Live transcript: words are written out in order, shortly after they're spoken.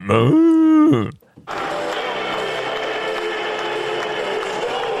Dit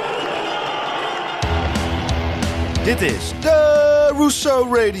is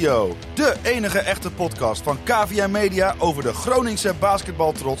Dourisseau Radio, de enige echte podcast van KVM Media over de Groningse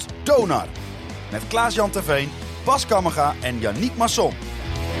basketbaltrots Donar. Met Klaas-Jan Terveen, Bas Kammerga en Yannick Masson.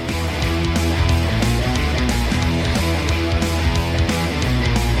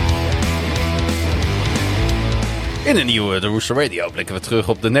 In een nieuwe Dourisseau Radio blikken we terug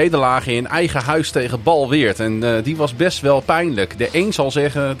op de nederlagen in eigen huis tegen BAL Weert. En die was best wel pijnlijk. De een zal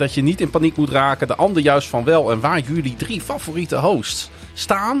zeggen dat je niet in paniek moet raken, de ander juist van wel. En waar jullie 3 favoriete hosts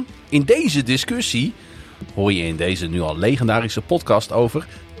staan in deze discussie, hoor je in deze nu al legendarische podcast over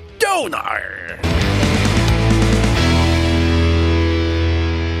Donar.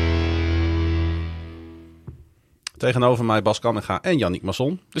 Tegenover mij Bas Kammerga en Yannick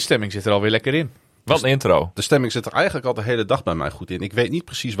Masson. De stemming zit er alweer lekker in. Wat een intro. De stemming zit er eigenlijk al de hele dag bij mij goed in. Ik weet niet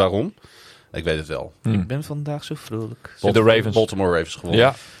precies waarom. Ik weet het wel. Ik ben vandaag zo vrolijk. De Ravens. Baltimore Ravens gewonnen.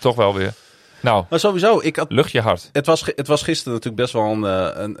 Ja, toch wel weer. Nou, Maar sowieso, lucht je hart. Het was gisteren natuurlijk best wel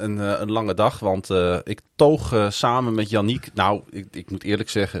een lange dag. Want ik toog samen met Yannick. Nou, ik moet eerlijk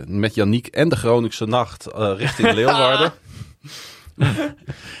zeggen, met Yannick en de Groningse nacht richting Leeuwarden.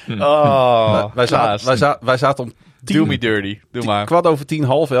 Wij zaten om 10, Do me dirty. Doe maar.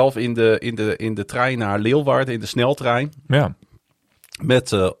 11:15, 10:30 in de trein naar Leeuwarden, in de sneltrein. Ja.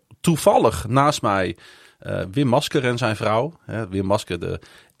 Met toevallig naast mij Wim Masker en zijn vrouw. Wim Masker, de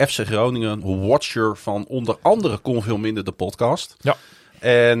FC Groningen watcher van onder andere Kon Veel Minder, de podcast. Ja.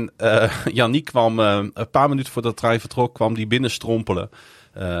 En Yannick kwam een paar minuten voordat de trein vertrok, kwam die binnenstrompelen.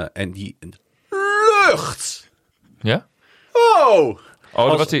 En die lucht! Ja? Oh! Oh,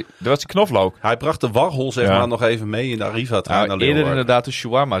 dat was die knoflook. Hij bracht de warhol maar nog even mee in de Arriva-trein naar Eerder Leeuwarden. inderdaad de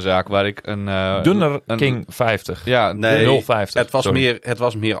shawarma-zaak waar ik een... Dunner King 50. Ja, Nee, 0,50. het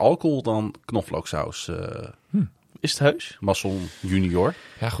was meer alcohol dan knoflooksaus. is het heus? Masson junior.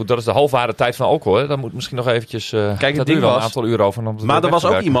 Ja goed, dat is de halfwaarde tijd van alcohol. Hè. Dan moet misschien nog eventjes... Kijk, dat ding duurt wel een was- aantal uur over. Om het Maar er weg was te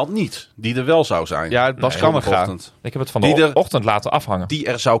ook werken. iemand niet die er wel zou zijn. Ja, Bas Nee, Kammerga. zondagochtend. Ik heb het van Die de er- ochtend laten afhangen. Die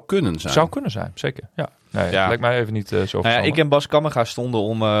er zou kunnen zijn. Zou kunnen zijn, zeker. Ja. Nee, Ja. lijkt mij even niet zo Nou ja, verstandig. ik en Bas Kammerga stonden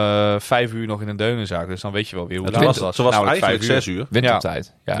om 5 uur nog in een deunenzaak. Dus dan weet je wel weer hoe Het laat was, het was. zo was Namelijk eigenlijk 5 6 uur.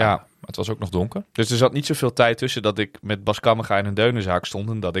 Wintertijd. Ja. Ja. Maar het was ook nog donker. Dus er zat niet zoveel tijd tussen dat ik met Bas Kammerga in een deunenzaak stond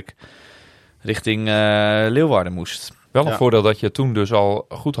en dat ik richting Leeuwarden moest. Wel een Ja. voordeel dat je toen dus al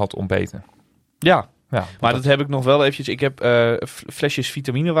goed had ontbeten. Ja, Ja, maar dat heb ik nog wel eventjes. Ik heb flesjes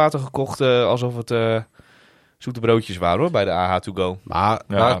vitaminewater gekocht alsof het zoete broodjes waren hoor, bij de AH To Go. Maar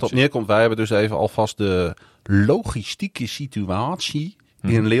Ja, waar het op precies. neerkomt, wij hebben dus even alvast de logistieke situatie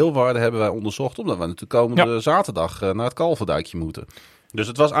in Leeuwarden hebben wij onderzocht. Omdat we natuurlijk komende zaterdag naar het Kalverdijkje moeten. Dus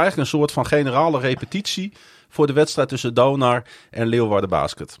het was eigenlijk een soort van generale repetitie voor de wedstrijd tussen Donar en Leeuwarden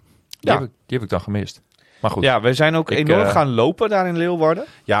Basket. Die heb ik dan gemist. Maar goed. Ja, we zijn ook enorm gaan lopen daar in Leeuwarden.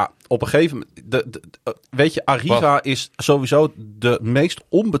 Ja, op een gegeven moment... weet je, Arriva is sowieso de meest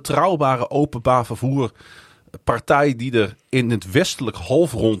onbetrouwbare openbaar vervoerpartij die er in het westelijk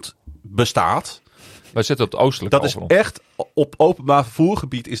halfrond bestaat. Wij zitten op het oostelijke Dat is halfrond. echt, op openbaar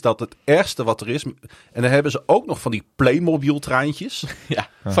vervoergebied is dat het ergste wat er is. En dan hebben ze ook nog van die Playmobil treintjes. Ja,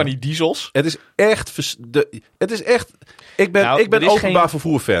 van die diesels. Het is echt... Ik ben Nou, er is openbaar geen-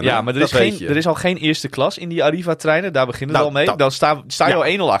 vervoer fan. Ja, maar er is al geen eerste klas in die Arriva-treinen. Daar beginnen we Nou, al mee. Dan sta je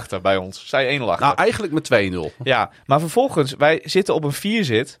ja. al 1-0 achter bij ons. Sta je 1-0 achter. Nou, eigenlijk met 2-0. Ja, maar vervolgens, wij zitten op een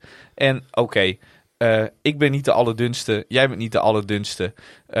 4-zit. En oké, ik ben niet de allerdunste. Jij bent niet de allerdunste.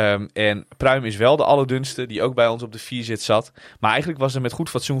 En Pruim is wel de allerdunste, die ook bij ons op de 4-zit zat. Maar eigenlijk was er met goed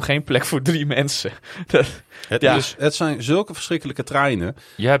fatsoen geen plek voor 3 mensen. Het zijn zulke verschrikkelijke treinen.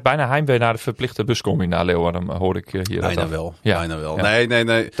 Je hebt bijna heimwee naar de verplichte buscombi naar Leeuwarden, hoor ik hier. Bijna dat wel. Ja. Bijna wel. Ja.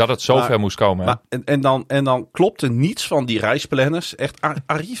 Nee. Dat het zover Maar- moest komen. hè? Maar, en dan klopt er niets van die reisplanners. Echt,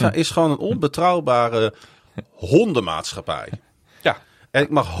 Arriva is gewoon een onbetrouwbare hondenmaatschappij. Ja. En ik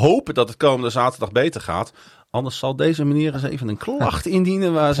mag hopen dat het komende zaterdag beter gaat. Anders zal deze meneer eens even een klacht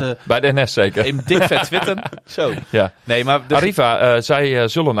indienen waar ze... Bij de NS zeker. Even dik vet twitteren. Zo. Ja. Nee, maar Arriva, zij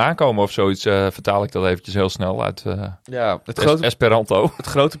zullen aankomen of zoiets. Vertaal ik dat eventjes heel snel uit het Esperanto.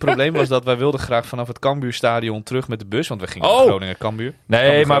 grote probleem was dat wij wilden graag vanaf het Cambuurstadion terug met de bus. Want we gingen naar Oh! Groningen-Cambuur.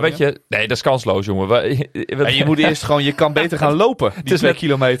 Nee, maar weet je... Nee, dat is kansloos, jongen. En je moet eerst gewoon... Je kan beter gaan lopen, die 2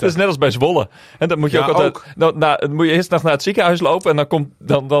 kilometer. Het is net als bij Zwolle. En dan moet je Ja, ook altijd... Dan moet je eerst nog naar het ziekenhuis lopen. En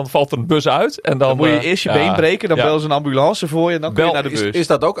dan valt er een bus uit. En dan Dan moet je eerst je been breken, dan bellen ze een ambulance voor je en dan kun je naar de bus. Is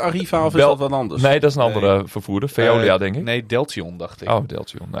dat ook Arriva of is Bel- dat wat anders? Nee, dat is een andere vervoerder. Veolia, denk ik. Nee, Deltion, dacht ik. Oh,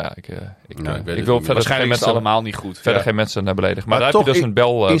 Deltion. Nou ja, ik weet het wil niet meer. verder geen Waarschijnlijk is mensen, het allemaal niet goed. verder Ja. geen mensen naar beledigen. Maar, Maar daar heb je toch dus een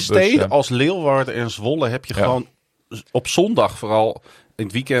bel in bus, steden als Leeuwarden en Zwolle heb je Ja. gewoon op zondag vooral in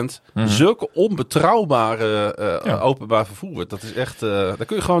het weekend zulke onbetrouwbare openbaar vervoer. Dat is echt, daar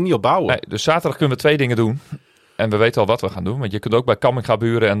kun je gewoon niet op bouwen. Nee, dus zaterdag kunnen we 2 dingen doen. En we weten al wat we gaan doen. Want je kunt ook bij Camping gaan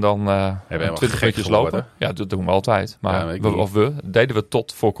buren en dan 20 minuutjes lopen. Ja, dat doen we altijd. Maar deden we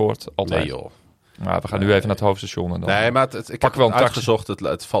tot voor kort altijd. Nee joh. Maar we gaan nu even naar het hoofdstation. En dan nee, maar ik heb wel uitgezocht.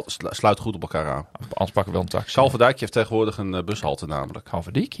 Het sluit goed op elkaar aan. Anders pakken we wel een taxi. Kalverdijk heeft tegenwoordig een bushalte namelijk.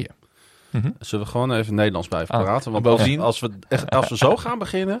 Kalverdijk. Zullen we gewoon even Nederlands blijven praten? Want bovendien, als we zo gaan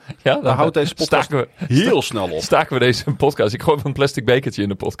beginnen, dan houdt deze podcast heel snel op. Staken we deze podcast. Ik gooi een plastic bekertje in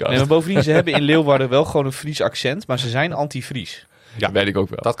de podcast. Nee, maar bovendien, ze hebben in Leeuwarden wel gewoon een Fries accent, maar ze zijn anti-Fries. Ja, dat weet ik ook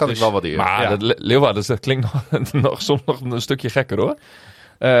wel. Dat kan ik wel waarderen. Maar Leeuwarden, dat klinkt soms nog een stukje gekker hoor.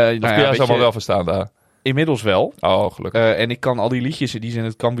 Kun je allemaal wel verstaan daar? Inmiddels wel. Oh, gelukkig. En ik kan al die liedjes die ze in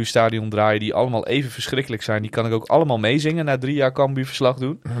het Cambuurstadion draaien, die allemaal even verschrikkelijk zijn, die kan ik ook allemaal meezingen na 3 jaar Cambuurverslag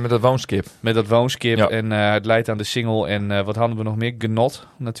doen. Met dat woonskip. Met dat woonskip. Ja. En het leidt aan de single. En wat hadden we nog meer? Genot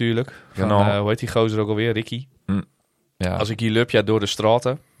natuurlijk. Van, hoe heet die gozer ook alweer? Ricky. Ja. Als ik hier loop, door de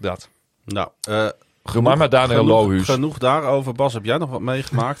straten. Dat. Nou, Doe maar met Daniel Lohuus. Genoeg daarover. Bas, heb jij nog wat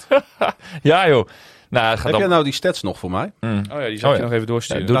meegemaakt? Ja joh. Nou, heb jij nou die stats nog voor mij? Oh ja, die zal ik je nog even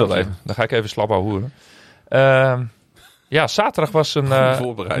doorsturen. Ja, doe dat even. Dan ga ik even slap houden. Ja, zaterdag was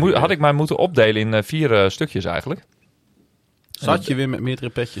had ik mij moeten opdelen in 4 stukjes eigenlijk. Zat je weer met meerdere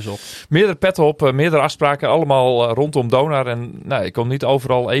petjes op? Meerdere petten op, meerdere afspraken, allemaal rondom Donar. En ik kon niet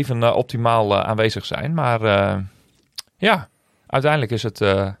overal even optimaal aanwezig zijn. Maar uiteindelijk is het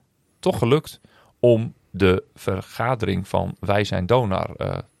toch gelukt om de vergadering van Wij zijn Donar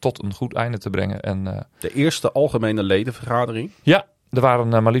tot een goed einde te brengen. En, de eerste algemene ledenvergadering? Ja, er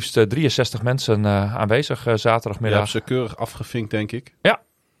waren maar liefst 63 mensen aanwezig zaterdagmiddag. Je hebt ze keurig afgevinkt, denk ik. Ja.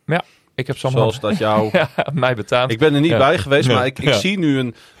 Ik heb zoals dat jou... mij betaamt. Ik ben er niet bij geweest, maar ik zie nu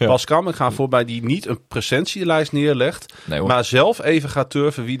een Bas Kammerga voorbij die niet een presentielijst neerlegt, maar zelf even gaat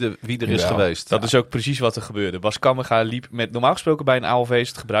turven wie er is geweest. Dat is ook precies wat er gebeurde. Bas Kammerga liep met, normaal gesproken bij een ALV is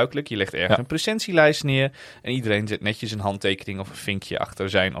het gebruikelijk. Je legt ergens een presentielijst neer en iedereen zet netjes een handtekening of een vinkje achter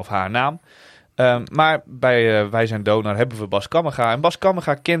zijn of haar naam. Maar bij Wij zijn Donar hebben we Bas Kammerga. En Bas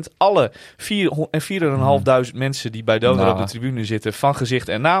Kammerga kent alle 4.500 mensen die bij Donar op de tribune zitten van gezicht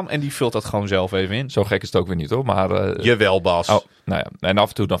en naam. En die vult dat gewoon zelf even in. Zo gek is het ook weer niet hoor. Maar, Jawel Bas. En af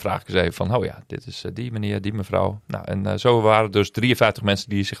en toe dan vraag ik eens even van, dit is die meneer, die mevrouw. Nou, en zo waren dus 53 mensen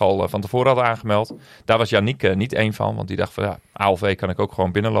die zich al van tevoren hadden aangemeld. Daar was Yannick niet één van, want die dacht van ALV kan ik ook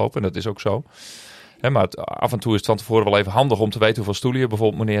gewoon binnenlopen. En dat is ook zo. Maar af en toe is het van tevoren wel even handig om te weten hoeveel stoelen je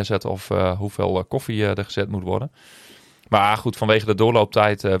bijvoorbeeld moet neerzetten of hoeveel koffie er gezet moet worden. Maar goed, vanwege de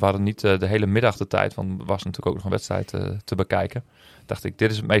doorlooptijd we hadden niet de hele middag de tijd, want er was natuurlijk ook nog een wedstrijd te bekijken. Dacht ik,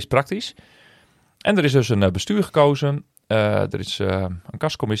 dit is het meest praktisch. En er is dus een bestuur gekozen, er is een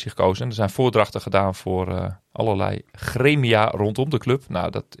kascommissie gekozen en er zijn voordrachten gedaan voor allerlei gremia rondom de club.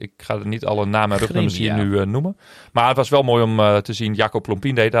 Nou, ik ga er niet alle namen en rugnummers hier nu noemen. Maar het was wel mooi om te zien, Jacob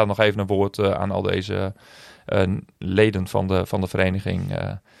Plompien deed daar nog even een woord aan al deze leden van de vereniging.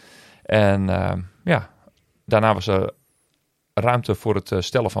 Daarna was er ruimte voor het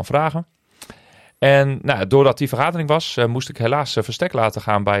stellen van vragen. En doordat die vergadering was, moest ik helaas verstek laten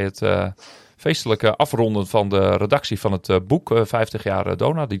gaan bij het feestelijke afronden van de redactie van het boek 50 jaar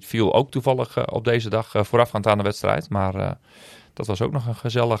Donar. Die viel ook toevallig op deze dag voorafgaand aan de wedstrijd. Maar dat was ook nog een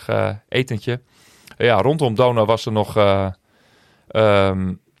gezellig etentje. Rondom Donar was er nog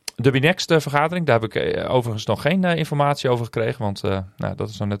de Next vergadering. Daar heb ik overigens nog geen informatie over gekregen. Want dat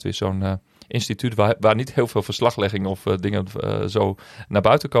is nou net weer zo'n instituut waar niet heel veel verslaglegging of dingen zo naar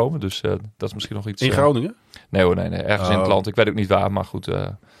buiten komen. Dus dat is misschien nog iets... In Groningen? Nee, ergens in het land. Ik weet ook niet waar, maar goed...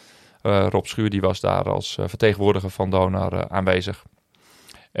 Rob Schuur die was daar als vertegenwoordiger van Donar aanwezig.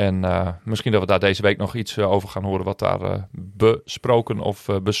 En misschien dat we daar deze week nog iets over gaan horen wat daar besproken of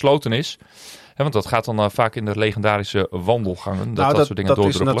besloten is. Want dat gaat dan vaak in de legendarische wandelgangen. Dat soort dingen doordruppelen.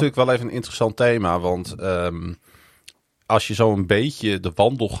 Dat is natuurlijk wel even een interessant thema. Want als je zo een beetje de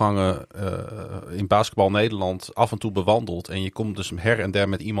wandelgangen in basketbal Nederland af en toe bewandelt. En je komt dus her en der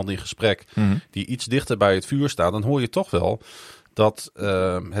met iemand in gesprek die iets dichter bij het vuur staat. Dan hoor je toch wel dat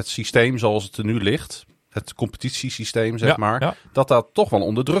het systeem zoals het er nu ligt, het competitiesysteem dat dat toch wel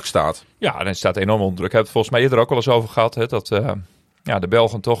onder druk staat. Ja, en het staat enorm onder druk. Ik heb het volgens mij eerder ook wel eens over gehad, dat de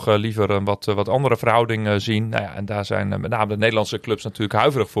Belgen toch liever een wat andere verhouding zien. En daar zijn met name de Nederlandse clubs natuurlijk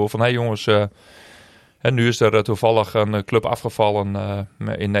huiverig voor. Van jongens, en nu is er toevallig een club afgevallen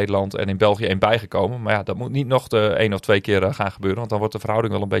in Nederland en in België 1 bijgekomen. Maar dat moet niet nog 1 of 2 keer gaan gebeuren, want dan wordt de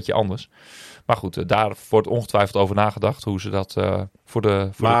verhouding wel een beetje anders. Maar goed, daar wordt ongetwijfeld over nagedacht hoe ze dat voor de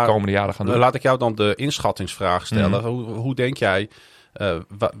komende jaren gaan doen. Laat ik jou dan de inschattingsvraag stellen. Hoe denk jij,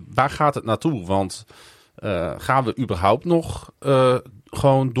 waar gaat het naartoe? Want gaan we überhaupt nog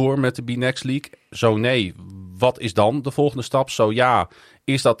gewoon door met de B-Next League? Zo nee, wat is dan de volgende stap? Zo ja,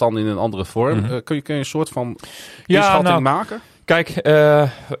 is dat dan in een andere vorm? Mm-hmm. Kun je een soort van inschatting maken? Kijk,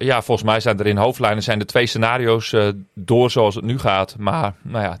 volgens mij zijn er in hoofdlijnen de 2 scenario's door zoals het nu gaat.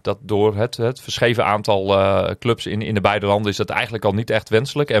 Maar dat door het verscheven aantal clubs in de beide landen is dat eigenlijk al niet echt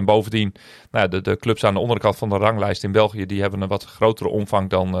wenselijk. En bovendien, de clubs aan de onderkant van de ranglijst in België, die hebben een wat grotere omvang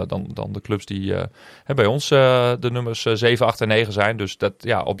dan de clubs die bij ons de nummers 7, 8 en 9 zijn. Dus dat,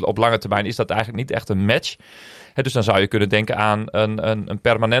 op lange termijn is dat eigenlijk niet echt een match. Dus dan zou je kunnen denken aan een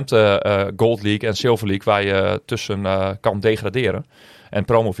permanente Gold League en Silver League waar je tussen kan degraderen en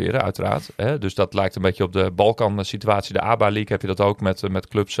promoveren uiteraard. Dus dat lijkt een beetje op de Balkan situatie. De ABA League heb je dat ook met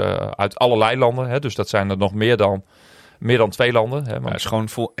clubs uit allerlei landen. Dus dat zijn er nog meer dan 2 landen. Maar het is gewoon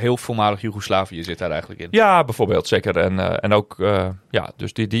heel voormalig Joegoslavië zit daar eigenlijk in. Ja, bijvoorbeeld, zeker. En ook,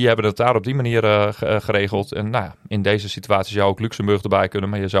 dus die hebben het daar op die manier geregeld. En in deze situatie zou ook Luxemburg erbij kunnen.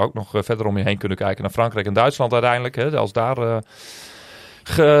 Maar je zou ook nog verder om je heen kunnen kijken naar Frankrijk en Duitsland uiteindelijk. Als daar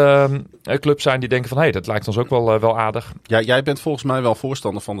clubs zijn die denken van, dat lijkt ons ook wel aardig. Ja, jij bent volgens mij wel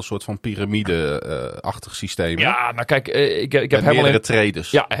voorstander van een soort van piramide-achtig systeem. Ja, maar kijk, ik heb helemaal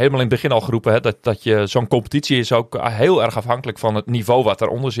traders. Ja, helemaal in het begin al geroepen dat je zo'n competitie is ook heel erg afhankelijk van het niveau wat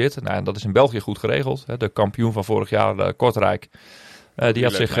daaronder zit. En dat is in België goed geregeld. De kampioen van vorig jaar, Kortrijk, die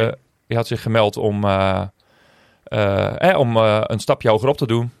had zich gemeld om een stapje hoger op te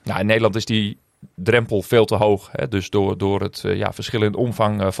doen. In Nederland is die drempel veel te hoog. Dus door het verschil in de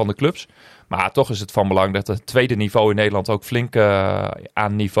omvang van de clubs. Maar toch is het van belang dat het tweede niveau in Nederland ook flink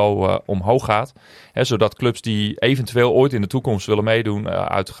aan niveau omhoog gaat. Zodat clubs die eventueel ooit in de toekomst willen meedoen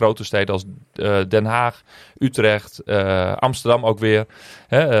uit grote steden als Den Haag, Utrecht, Amsterdam ook weer.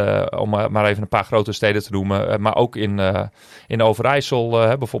 Om maar even een paar grote steden te noemen. Maar ook in Overijssel,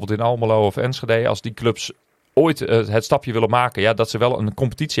 bijvoorbeeld in Almelo of Enschede. Als die clubs ooit het stapje willen maken, dat ze wel een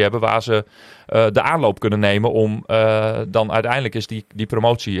competitie hebben waar ze de aanloop kunnen nemen om dan uiteindelijk eens die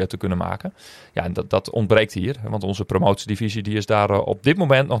promotie te kunnen maken. Ja, en dat ontbreekt hier, want onze promotiedivisie die is daar op dit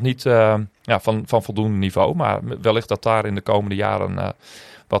moment nog niet van voldoende niveau, maar wellicht dat daar in de komende jaren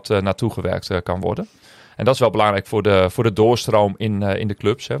wat naartoe gewerkt kan worden. En dat is wel belangrijk voor de doorstroom in de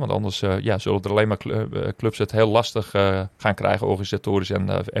clubs. Want anders zullen er alleen maar clubs het heel lastig gaan krijgen, organisatorisch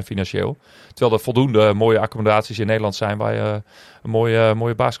en financieel. Terwijl er voldoende mooie accommodaties in Nederland zijn waar je een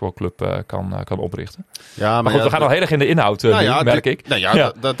mooie basketbalclub kan oprichten. Ja, maar goed, we gaan al heel erg in de inhoud merk ik.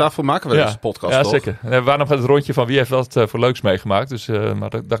 Daarvoor maken we deze podcast toch? Zeker. We waren nog het rondje van wie heeft wat voor leuks meegemaakt. Dus, maar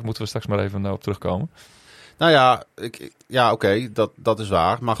daar moeten we straks maar even op terugkomen. Oké, dat is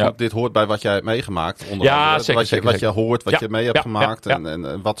waar. Maar goed, dit hoort bij wat jij hebt meegemaakt. Zeker. Wat je hoort, wat je mee hebt gemaakt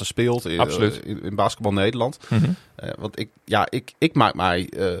en wat er speelt in basketbal Nederland. Mm-hmm. Want ik maak mij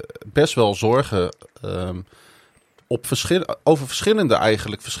best wel zorgen over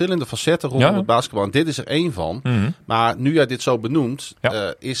verschillende facetten rondom het basketbal. En dit is er één van. Mm-hmm. Maar nu jij dit zo benoemt,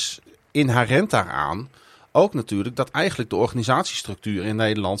 is inherent daaraan ook natuurlijk dat eigenlijk de organisatiestructuur in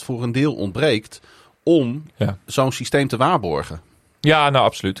Nederland voor een deel ontbreekt om zo'n systeem te waarborgen. Ja, nou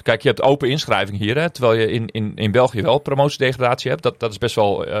absoluut. Kijk, je hebt open inschrijving hier, terwijl je in België wel promotiedegradatie hebt. Dat is best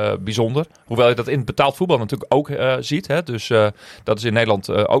wel bijzonder. Hoewel je dat in betaald voetbal natuurlijk ook ziet. Dus dat is in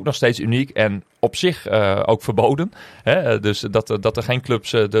Nederland ook nog steeds uniek en op zich ook verboden. Dus dat er geen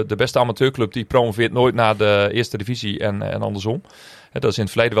clubs, de beste amateurclub die promoveert nooit naar de eerste divisie en andersom. Dat is in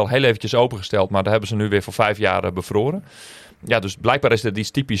het verleden wel heel eventjes opengesteld, maar daar hebben ze nu weer voor 5 jaar bevroren. Ja, dus blijkbaar is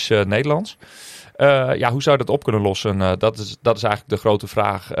dit typisch Nederlands. Hoe zou je dat op kunnen lossen? Dat is eigenlijk de grote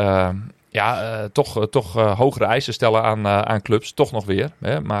vraag. Toch hogere eisen stellen aan clubs. Toch nog weer.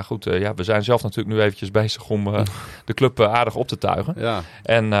 Maar goed, we zijn zelf natuurlijk nu eventjes bezig om de club aardig op te tuigen. Ja.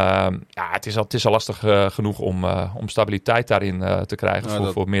 En het is al lastig genoeg om stabiliteit daarin te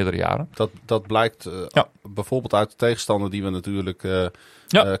krijgen voor meerdere jaren. Dat blijkt bijvoorbeeld uit de tegenstander die we natuurlijk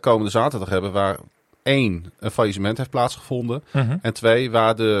komende zaterdag hebben, waar 1, een faillissement heeft plaatsgevonden. Mm-hmm. En 2,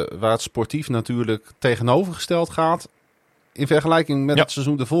 waar het sportief natuurlijk tegenovergesteld gaat in vergelijking met het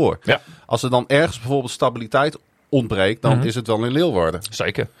seizoen ervoor. Ja. Als er dan ergens bijvoorbeeld stabiliteit ontbreekt, dan is het wel in Leeuwarden.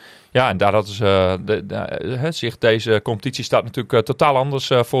 Zeker. Ja, en daar hadden ze zich deze competitie staat natuurlijk totaal anders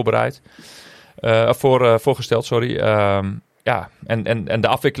voorbereid. Voorgesteld, sorry. En de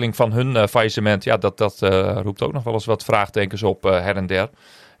afwikkeling van hun faillissement, dat roept ook nog wel eens wat vraagtekens op her en der.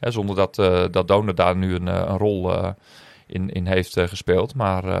 Zonder dat Donar daar nu een rol in heeft gespeeld.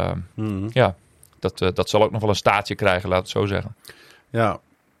 Maar dat zal ook nog wel een staartje krijgen, laat het zo zeggen. Ja,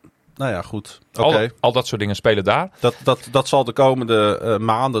 Nou ja, goed. Oké. Al dat soort dingen spelen daar. Dat zal de komende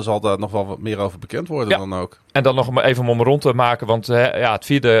maanden zal daar nog wel wat meer over bekend worden dan ook. En dan nog even om rond te maken. Want het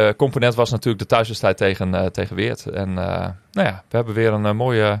vierde component was natuurlijk de thuiswedstrijd tegen Weert. En we hebben weer een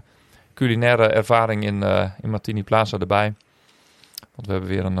mooie culinaire ervaring in Martini Plaza erbij. Want we hebben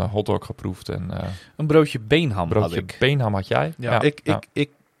weer een hotdog geproefd. En, een broodje beenham beenham had jij? Ja. Ik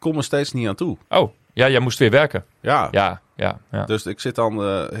kom er steeds niet aan toe. Oh, ja, jij moest weer werken. Ja. Ja. Dus ik zit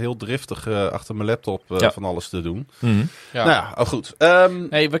dan heel driftig achter mijn laptop van alles te doen. Mm-hmm. Ja. Nou ja, goed.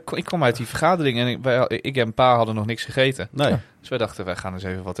 Ik kwam uit die vergadering en ik en pa hadden nog niks gegeten. Nee. Dus wij dachten, wij gaan eens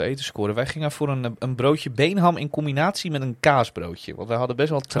even wat te eten scoren. Wij gingen voor een broodje beenham in combinatie met een kaasbroodje. Want wij hadden best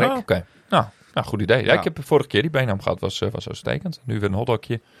wel trek. Oké. Nou, goed idee. Ja, ik heb vorige keer die beenham gehad, was uitstekend. Nu weer een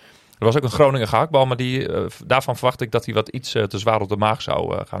hotdogje. Er was ook een Groninger gehaktbal, maar daarvan verwacht ik dat hij wat iets te zwaar op de maag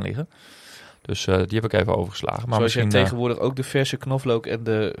zou gaan liggen. Dus die heb ik even overgeslagen. Maar zoals je tegenwoordig ook de verse knoflook en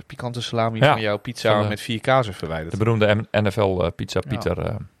de pikante salami van jouw pizza met 4 kazen verwijderd. De beroemde NFL pizza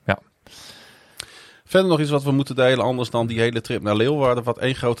Pieter. Verder nog iets wat we moeten delen, anders dan die hele trip naar Leeuwarden, wat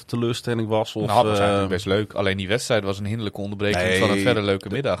één grote teleurstelling was? Of, dat was eigenlijk best leuk. Alleen die wedstrijd was een hinderlijke onderbreking van een verder leuke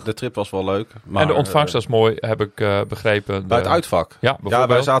middag. De trip was wel leuk. Maar, en de ontvangst was mooi, heb ik begrepen. Bij het uitvak. Ja,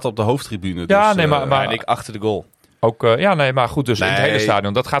 wij zaten op de hoofdtribune. Ja, dus, maar en ik achter de goal. Ook, maar goed, dus in het hele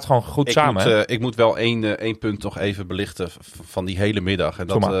stadion. Dat gaat gewoon goed samen. Ik moet wel één punt nog even belichten van die hele middag. En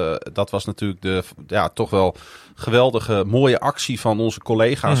dat was natuurlijk toch wel geweldige, mooie actie van onze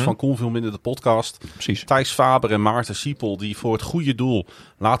collega's van Kon Veel Minder de podcast. Precies. Thijs Faber en Maarten Siepel, die voor het goede doel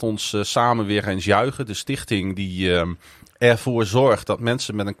Laat ons samen weer eens juichen. De stichting die ervoor zorgt dat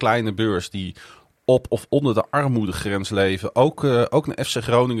mensen met een kleine beurs die op of onder de armoedegrens leven ook naar FC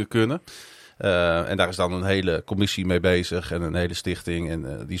Groningen kunnen. En daar is dan een hele commissie mee bezig en een hele stichting.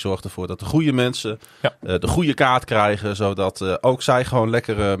 En die zorgt ervoor dat de goede mensen de goede kaart krijgen. Zodat ook zij gewoon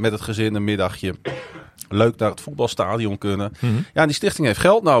lekker met het gezin een middagje leuk naar het voetbalstadion kunnen. Mm-hmm. Ja, en die stichting heeft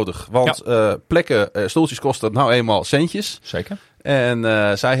geld nodig. Want stoeltjes kosten nou eenmaal centjes. Zeker. En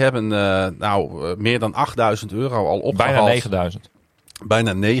zij hebben meer dan €8.000 al opgehaald. Bijna 9.000.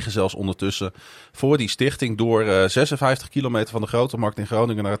 Bijna 9 zelfs ondertussen. Voor die stichting door 56 kilometer van de Grote Markt in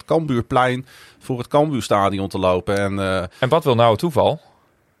Groningen naar het Cambuurplein. Voor het Cambuurstadion te lopen. En wat wil nou het toeval?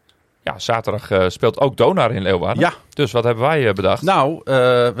 Ja, zaterdag speelt ook Donar in Leeuwarden. Ja. Dus wat hebben wij bedacht? Nou,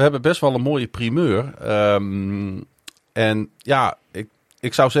 we hebben best wel een mooie primeur. En ja,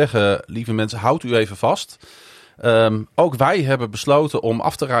 ik zou zeggen, lieve mensen, houd u even vast. Ook wij hebben besloten om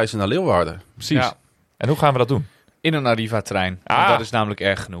af te reizen naar Leeuwarden. Precies. Ja. En hoe gaan we dat doen? In een Arriva-trein. Dat is namelijk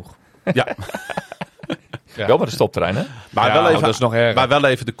erg genoeg. Ja. Wel met de stoptrein, hè? Maar, dat is nog erger. Maar wel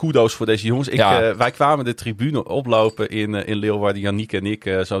even de kudo's voor deze jongens. Wij kwamen de tribune oplopen in Leeuwarden, Yannick en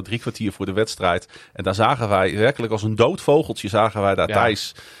ik, zo 3 kwartier voor de wedstrijd. En daar zagen wij werkelijk als een dood vogeltje,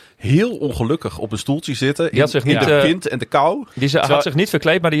 Thijs heel ongelukkig op een stoeltje zitten. Die had zich niet, in de wind en de kou. Had zich niet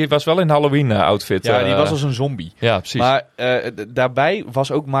verkleed, maar die was wel in Halloween-outfit. Ja, die was als een zombie. Ja, precies. Maar daarbij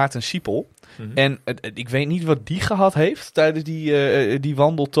was ook Maarten Siepel. Mm-hmm. En ik weet niet wat die gehad heeft tijdens die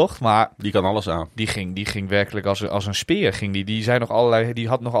wandeltocht, maar die kan alles aan. Die ging werkelijk als een speer. Die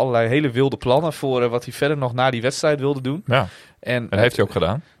had nog allerlei hele wilde plannen voor wat hij verder nog na die wedstrijd wilde doen. Ja. En dat heeft hij ook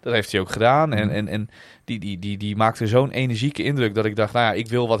gedaan. Dat heeft hij ook gedaan. Mm-hmm. En die maakte zo'n energieke indruk dat ik dacht, ik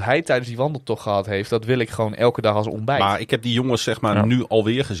wil wat hij tijdens die wandeltocht gehad heeft, dat wil ik gewoon elke dag als ontbijt. Maar ik heb die jongens nu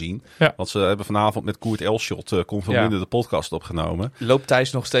alweer gezien. Ja. Want ze hebben vanavond met Koert Elschot Kon Veel Minder de podcast opgenomen. Loopt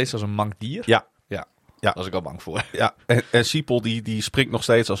Thijs nog steeds als een mank dier? Ja. Daar was ik al bang voor. Ja, en Siepel die springt nog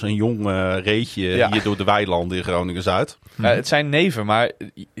steeds als een jong reetje hier door de weilanden in Groningen-Zuid. Het zijn neven, maar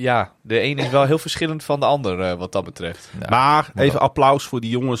de een is wel heel verschillend van de ander wat dat betreft. Ja, maar even applaus voor die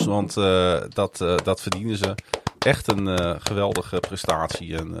jongens, want dat verdienen ze. Echt een geweldige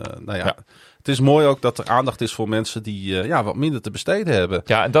prestatie. En het is mooi ook dat er aandacht is voor mensen die wat minder te besteden hebben.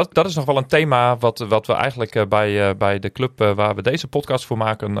 Ja, en dat is nog wel een thema wat we eigenlijk bij de club waar we deze podcast voor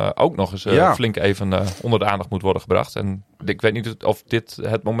maken ook nog eens flink even onder de aandacht moet worden gebracht. En ik weet niet of dit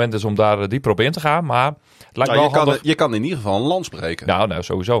het moment is om daar dieper op in te gaan, maar het lijkt wel handig. Je kan in ieder geval een lans breken. Nou,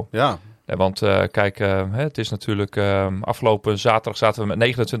 sowieso. Ja. Want het is natuurlijk afgelopen zaterdag zaten we met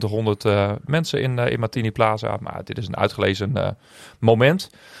 2900 mensen in Martini Plaza. Maar dit is een uitgelezen moment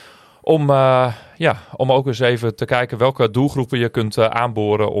om ook eens even te kijken welke doelgroepen je kunt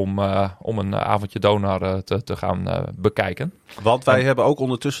aanboren om een avondje Donar te gaan bekijken. Want wij hebben ook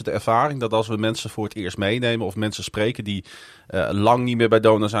ondertussen de ervaring dat als we mensen voor het eerst meenemen of mensen spreken die lang niet meer bij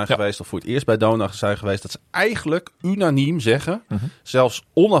Donar zijn geweest of voor het eerst bij Donar zijn geweest, dat ze eigenlijk unaniem zeggen, zelfs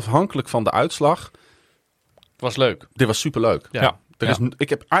onafhankelijk van de uitslag, het was leuk. Dit was superleuk. Ja.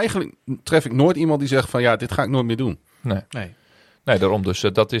 Tref ik nooit iemand die zegt van dit ga ik nooit meer doen. Nee. Nee, daarom. Dus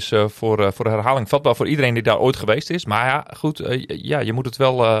dat is voor herhaling vatbaar voor iedereen die daar ooit geweest is. Maar ja, goed, je moet het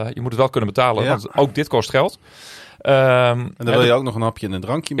wel kunnen betalen. Ja. Want ook dit kost geld. En dan wil je ook nog een hapje en een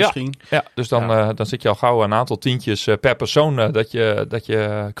drankje misschien. Ja, dus dan zit je al gauw een aantal tientjes per persoon dat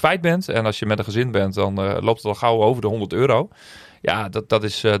je kwijt bent. En als je met een gezin bent, dan loopt het al gauw over de €100. Ja, dat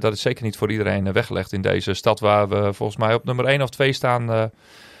is zeker niet voor iedereen weggelegd in deze stad waar we volgens mij op nummer 1 of 2 staan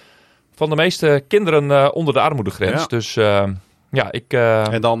van de meeste kinderen onder de armoedegrens. Ja. Dus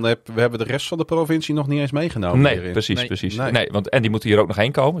En dan we hebben de rest van de provincie nog niet eens meegenomen. Nee, hierin. precies. Nee. Nee, en die moeten hier ook nog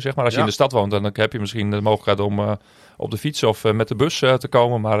heen komen. Zeg maar. Als je Ja. in de stad woont, dan heb je misschien de mogelijkheid om op de fiets of met de bus te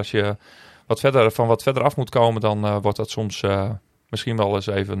komen. Maar als je wat verder af moet komen, dan wordt dat soms misschien wel eens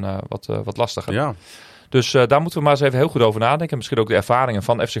even wat lastiger. Ja. Dus daar moeten we maar eens even heel goed over nadenken. Misschien ook de ervaringen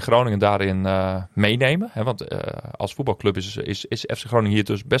van FC Groningen daarin meenemen. Hè? Want als voetbalclub is FC Groningen hier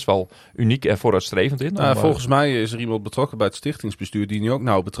dus best wel uniek en vooruitstrevend in. Volgens mij is er iemand betrokken bij het stichtingsbestuur die nu ook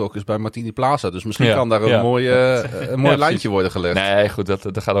nauw betrokken is bij Martini Plaza. Dus misschien Ja, kan daar een ja. mooi lijntje worden gelegd. Nee, goed,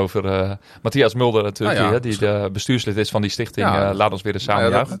 dat gaat over Matthias Mulder natuurlijk, Nou ja, die de bestuurslid is van die stichting. Ja. Laat ons weer eens samen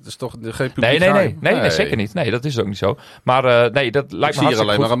Nou ja, juichen. dat is toch geen publiek Nee, geheim? zeker niet. Nee, dat is ook niet zo. Maar nee, dat lijkt Ik me zie hier hartstikke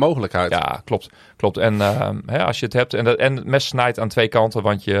alleen goed. maar een mogelijkheid. Ja, klopt. En als je het hebt, en het mes snijdt aan twee kanten,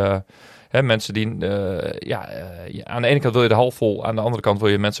 want mensen die, aan de ene kant wil je de half vol, aan de andere kant wil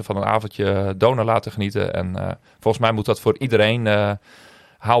je mensen van een avondje Donar laten genieten. En volgens mij moet dat voor iedereen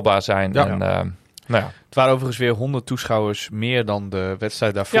haalbaar zijn. Ja. En, Het waren overigens weer 100 toeschouwers meer dan de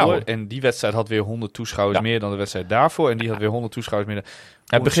wedstrijd daarvoor. Ja, hoor. En die wedstrijd had weer 100 toeschouwers meer dan de wedstrijd daarvoor. En die had weer 100 toeschouwers meer.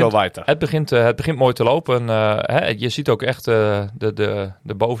 Het begint mooi te lopen. Je ziet ook echt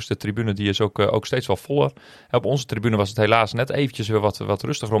de bovenste tribune, die is ook steeds wel voller. Op onze tribune was het helaas net eventjes weer wat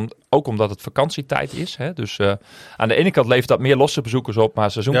rustiger. Ook omdat het vakantietijd is. Dus aan de ene kant levert dat meer losse bezoekers op.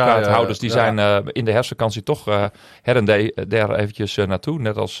 Maar seizoenkaarthouders die zijn in de herfstvakantie toch her en der eventjes naartoe.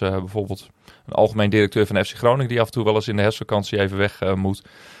 Net als bijvoorbeeld een algemeen directeur van FC Groningen die af en toe wel eens in de herfstvakantie even weg moet.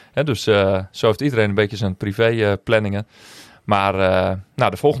 Dus zo heeft iedereen een beetje zijn privé planningen. Maar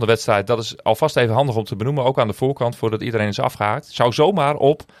de volgende wedstrijd, dat is alvast even handig om te benoemen. Ook aan de voorkant, voordat iedereen is afgehaakt. Zou zomaar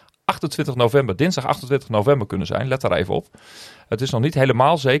op 28 november, dinsdag 28 november kunnen zijn. Let daar even op. Het is nog niet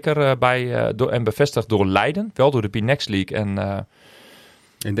helemaal zeker en bevestigd door Leiden. Wel door de B-Next League en...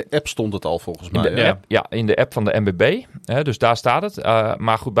 In de app stond het al volgens mij. In de app van de NBB. Dus daar staat het.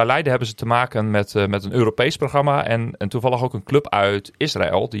 Maar goed, bij Leiden hebben ze te maken met een Europees programma. En toevallig ook een club uit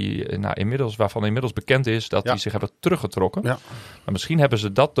Israël. Waarvan inmiddels bekend is dat die zich hebben teruggetrokken. Ja. Maar misschien hebben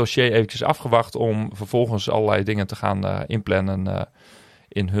ze dat dossier eventjes afgewacht. Om vervolgens allerlei dingen te gaan inplannen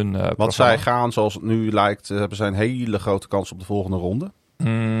in hun Want programma. zij gaan, zoals het nu lijkt, hebben zij een hele grote kans op de volgende ronde.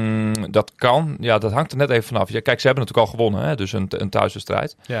 Dat kan. Ja, dat hangt er net even vanaf. Ja, kijk, ze hebben natuurlijk al gewonnen, dus een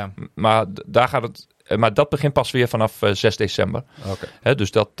thuiswedstrijd. Ja. Maar daar gaat het. Maar dat begint pas weer vanaf 6 december. Okay.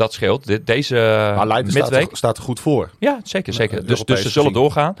 Dus dat scheelt. Deze maar Leiden midweek staat er goed voor. Ja, zeker. Dus ze zullen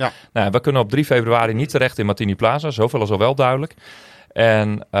doorgaan. Ja. Nou, we kunnen op 3 februari niet terecht in Martini Plaza. Zoveel is al wel duidelijk.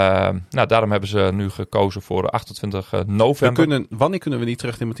 En daarom hebben ze nu gekozen voor 28 november. Wanneer kunnen we niet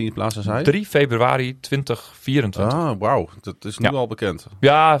terug in Martini Plaza zijn? 3 februari 2024. Ah, wauw. Dat is nu al bekend.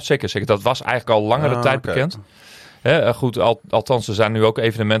 Ja, zeker. Dat was eigenlijk al langere tijd bekend. Goed, althans, er zijn nu ook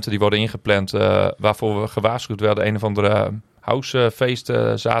evenementen die worden ingepland waarvoor we gewaarschuwd werden. Een of andere housefeest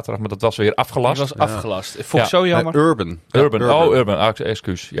zaterdag, maar dat was weer afgelast. Dat was afgelast. Vond ik zo jammer. Urban. Urban.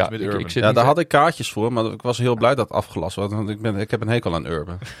 Excuus. Ja, daar had ik kaartjes voor, maar ik was heel blij dat het afgelast was. Want ik heb een hekel aan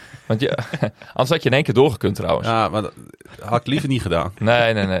Urban. Want anders had je in één keer doorgekund trouwens. Ja, maar dat had ik liever niet gedaan.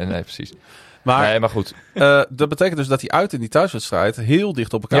 Nee, precies. Maar goed. Dat betekent dus dat die uit in die thuiswedstrijd heel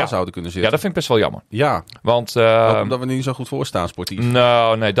dicht op elkaar zouden kunnen zitten. Ja, dat vind ik best wel jammer. Ja. Want, ook omdat we niet zo goed voor staan sportief.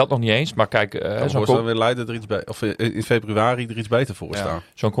 Nou, nee, dat nog niet eens. Maar kijk, dan weer Leiden er iets bij, of in februari er iets beter voor staan.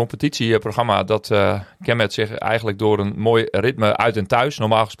 Zo'n competitieprogramma, dat kenmerkt zich eigenlijk door een mooi ritme uit en thuis,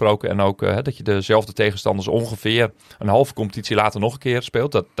 normaal gesproken. En ook dat je dezelfde tegenstanders ongeveer een halve competitie later nog een keer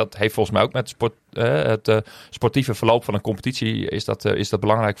speelt. Dat heeft volgens mij ook met het sportieve verloop van een competitie is dat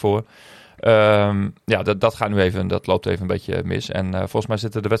belangrijk voor. Dat gaat nu even, dat loopt even een beetje mis. En volgens mij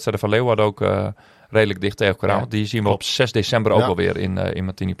zitten de wedstrijden van Leeuwarden ook redelijk dicht tegen elkaar aan. Die zien we op 6 december ook alweer in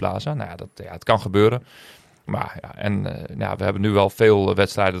Martini Plaza. Nou ja, het kan gebeuren. Maar we hebben nu wel veel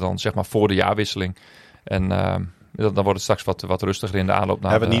wedstrijden dan zeg maar voor de jaarwisseling. En dan wordt het straks wat rustiger in de aanloop naar. We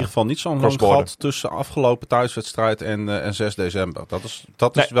hebben in ieder geval niet zo'n lang gat tussen afgelopen thuiswedstrijd en 6 december.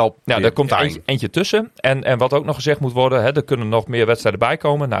 Dat is wel. Ja, er komt eentje tussen. En wat ook nog gezegd moet worden, er kunnen nog meer wedstrijden bij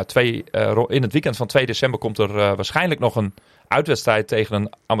komen. Nou, in het weekend van 2 december komt er waarschijnlijk nog een uitwedstrijd tegen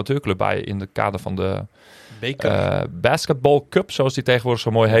een amateurclub bij in de kader van de Basketball Cup, zoals die tegenwoordig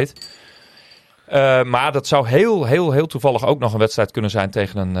zo mooi heet. Maar dat zou heel toevallig ook nog een wedstrijd kunnen zijn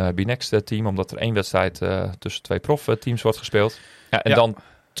tegen een B-Next team. Omdat er 1 wedstrijd tussen 2 profteams wordt gespeeld. Ja, en dan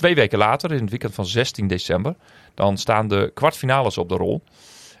 2 weken later, in het weekend van 16 december, dan staan de kwartfinales op de rol.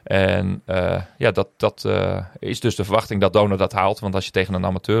 En dat is dus de verwachting dat Donar dat haalt. Want als je tegen een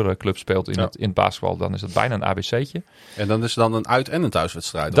amateurclub speelt in het basketbal, dan is het bijna een ABC'tje. En dan is het dan een uit- en een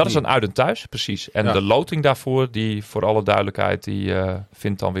thuiswedstrijd? Dat is een uit- en thuis, precies. En de loting daarvoor, die voor alle duidelijkheid, die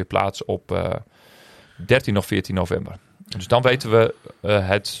vindt dan weer plaats op 13 of 14 november. Dus dan weten we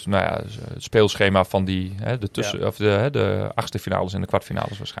het speelschema van de achtste finales en de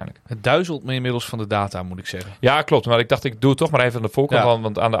kwartfinales waarschijnlijk. Het duizelt me inmiddels van de data, moet ik zeggen. Ja, klopt. Maar ik dacht, ik doe het toch maar even aan de voorkant.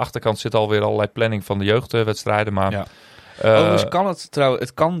 Want aan de achterkant zit alweer allerlei planning van de jeugdwedstrijden. Maar overigens kan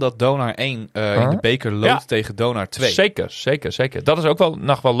het kan dat Donar 1 in de beker loopt tegen Donar 2. Zeker. Dat is ook wel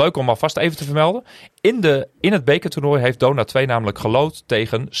nog wel leuk om alvast even te vermelden. In het bekertoernooi heeft Donar 2 namelijk geloot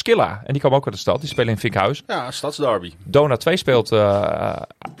tegen Skilla. En die kwam ook uit de stad. Die spelen in Vinkhuis. Ja, stadsderby. Donar 2 speelt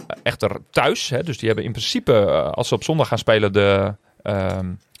echter thuis. Hè, dus die hebben in principe, als ze op zondag gaan spelen, de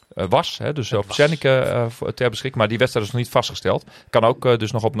was. Hè, dus op Zennike ter beschikking. Maar die wedstrijd is nog niet vastgesteld. Kan ook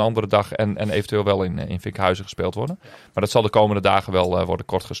dus nog op een andere dag en eventueel wel in Vinkhuizen gespeeld worden. Maar dat zal de komende dagen wel worden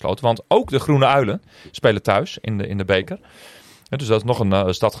kortgesloten. Want ook de Groene Uilen spelen thuis in de beker. Dus dat is nog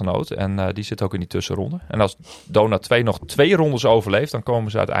een stadgenoot. En die zit ook in die tussenronde. En als Donar 2 nog 2 rondes overleeft, dan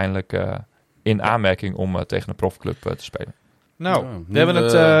komen ze uiteindelijk in aanmerking om tegen een profclub te spelen. Nou, we hebben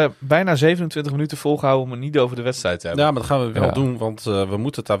het bijna 27 minuten volgehouden om het niet over de wedstrijd te hebben. Ja, maar dat gaan we wel doen, want we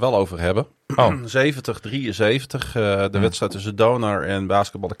moeten het daar wel over hebben. 70-73, de wedstrijd tussen Donar en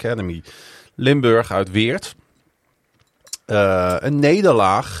Basketball Academy Limburg uit Weert. Een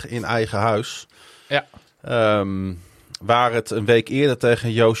nederlaag in eigen huis. Ja. Waar het een week eerder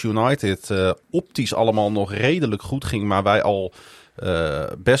tegen Joost United optisch allemaal nog redelijk goed ging, maar wij al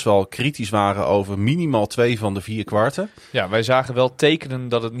best wel kritisch waren over minimaal 2 van de 4 kwarten. Ja, wij zagen wel tekenen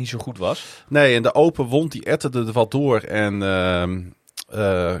dat het niet zo goed was. Nee, en de open wond die etterde er wat door en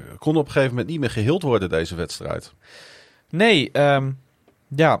kon op een gegeven moment niet meer geheeld worden, deze wedstrijd. Nee,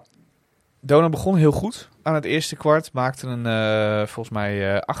 Donar begon heel goed aan het eerste kwart. Maakte een volgens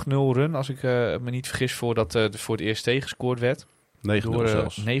mij 8-0 run, als ik me niet vergis, voordat voor het eerst tegengescoord werd. 9-0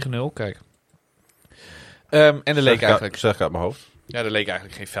 zelfs. 9-0, kijk. En er leek eigenlijk... Zeg ik uit mijn hoofd. Ja, er leek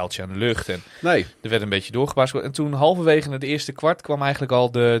eigenlijk geen veldje aan de lucht. En Nee. er werd een beetje doorgebaskeld. En toen halverwege in het eerste kwart kwam eigenlijk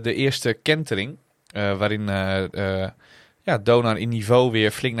al de eerste kentering. Waarin Donar in niveau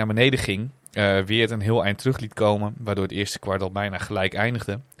weer flink naar beneden ging. Weer een heel eind terug liet komen. Waardoor het eerste kwart al bijna gelijk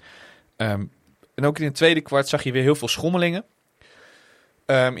eindigde. En ook in het tweede kwart zag je weer heel veel schommelingen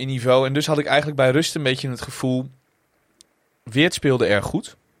in niveau. En dus had ik eigenlijk bij rust een beetje het gevoel... Weert speelde erg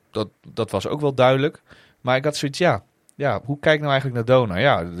goed. Dat was ook wel duidelijk. Maar ik had zoiets, hoe kijk ik nou eigenlijk naar Donar?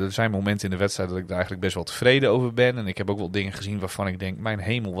 Ja, er zijn momenten in de wedstrijd dat ik daar eigenlijk best wel tevreden over ben. En ik heb ook wel dingen gezien waarvan ik denk... Mijn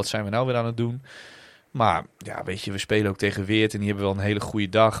hemel, wat zijn we nou weer aan het doen? Maar ja, weet je, we spelen ook tegen Weert en die hebben wel een hele goede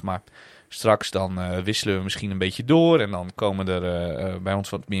dag. Maar straks dan wisselen we misschien een beetje door. En dan komen er bij ons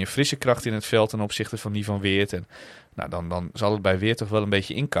wat meer frisse kracht in het veld ten opzichte van die van Weert. En dan zal het bij Weert toch wel een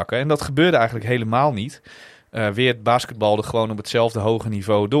beetje inkakken. En dat gebeurde eigenlijk helemaal niet. Weert basketbalde gewoon op hetzelfde hoge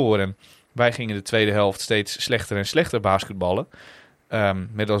niveau door. En wij gingen de tweede helft steeds slechter en slechter basketballen.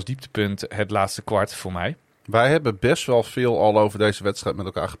 Met als dieptepunt het laatste kwart voor mij. Wij hebben best wel veel al over deze wedstrijd met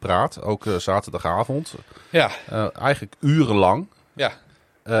elkaar gepraat. Ook zaterdagavond. Ja. Eigenlijk urenlang.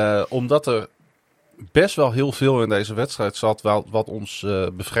 Ja. Omdat er best wel heel veel in deze wedstrijd zat wat ons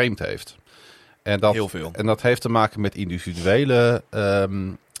bevreemd heeft. Heel veel. En dat heeft te maken met individuele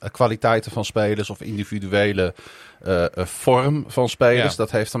kwaliteiten van spelers of individuele vorm van spelers. Ja.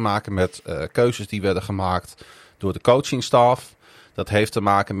 Dat heeft te maken met keuzes die werden gemaakt door de coachingstaf. Dat heeft te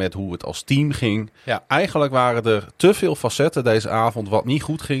maken met hoe het als team ging. Ja. Eigenlijk waren er te veel facetten deze avond wat niet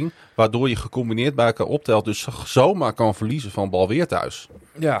goed ging. Waardoor je gecombineerd bij elkaar optelt. Dus zomaar kan verliezen van BAL Weert thuis.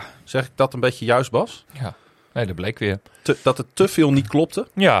 Ja. Zeg ik dat een beetje juist, Bas? Ja. Nee, dat bleek weer. Dat het te veel niet klopte?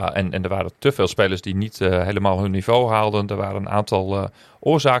 Ja, en er waren te veel spelers die niet helemaal hun niveau haalden. Er waren een aantal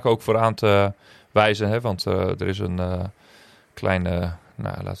oorzaken ook voor aan te wijzen. Hè? Want er is een kleine,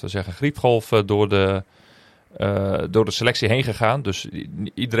 laten we zeggen, griepgolf door de selectie heen gegaan. Dus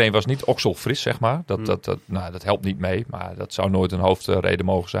iedereen was niet okselfris, zeg maar. Dat helpt niet mee. Maar dat zou nooit een hoofdreden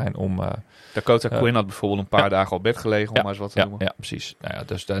mogen zijn om... Dakota Quinn had bijvoorbeeld een paar dagen op bed gelegen, om maar eens wat te noemen. Ja, precies.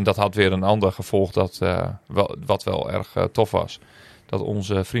 En dat had weer een ander gevolg wat wel erg tof was. Dat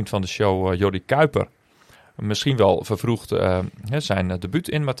onze vriend van de show, Jordi Kuiper, misschien wel vervroegd zijn debuut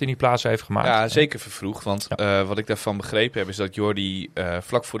in Martini Plaza heeft gemaakt. Ja, zeker vervroegd. Want wat ik daarvan begrepen heb, is dat Jordi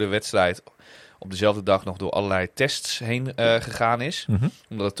vlak voor de wedstrijd op dezelfde dag nog door allerlei tests heen gegaan is. Mhm.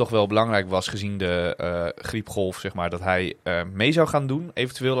 Omdat het toch wel belangrijk was gezien de griepgolf, zeg maar, dat hij mee zou gaan doen,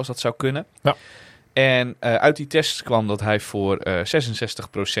 eventueel als dat zou kunnen. Ja. En uit die tests kwam dat hij voor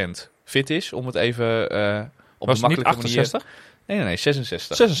 66% fit is, om het even op Was een het niet makkelijke 68? manier... Nee,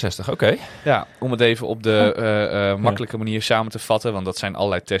 66. 66, oké. Ja, om het even op de makkelijke manier samen te vatten, want dat zijn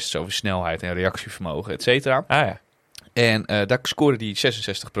allerlei tests over snelheid en reactievermogen, et cetera. Ah ja. En daar scoorde hij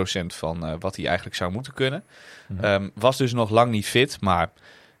 66% van wat hij eigenlijk zou moeten kunnen. Mhm. Was dus nog lang niet fit, maar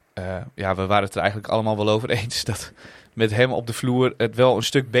we waren het er eigenlijk allemaal wel over eens dat met hem op de vloer het wel een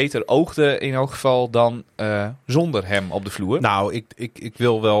stuk beter oogde in elk geval dan zonder hem op de vloer. Nou, ik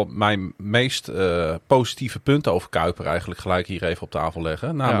wil wel mijn meest positieve punten over Kuiper eigenlijk gelijk hier even op tafel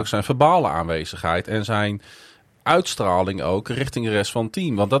leggen. Namelijk zijn verbale aanwezigheid en zijn uitstraling ook richting de rest van het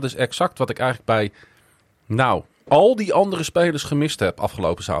team. Want dat is exact wat ik eigenlijk bij al die andere spelers gemist heb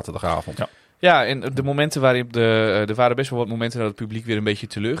afgelopen zaterdagavond. Ja. Ja, en de momenten waarop er waren best wel wat momenten dat het publiek weer een beetje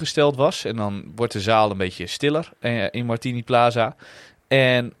teleurgesteld was. En dan wordt de zaal een beetje stiller in Martini Plaza.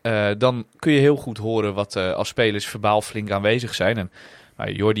 En dan kun je heel goed horen wat als spelers verbaal flink aanwezig zijn. En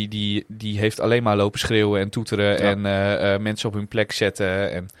Jordi die heeft alleen maar lopen schreeuwen en toeteren en mensen op hun plek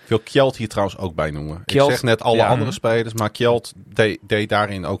zetten. En Ik wil Kjeld hier trouwens ook bij noemen. Kjeld, ik zeg net alle andere spelers, maar Kjeld deed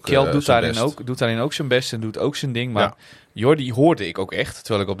daarin ook Kjeld doet doet daarin ook zijn best en doet ook zijn ding. Maar Ja. Jordi hoorde ik ook echt,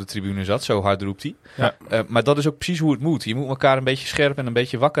 terwijl ik op de tribune zat. Zo hard roept hij. Ja. Maar dat is ook precies hoe het moet. Je moet elkaar een beetje scherp en een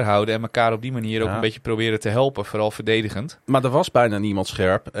beetje wakker houden. En elkaar op die manier ook een beetje proberen te helpen. Vooral verdedigend. Maar er was bijna niemand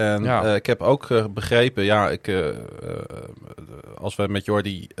scherp. En ik heb ook begrepen, als we met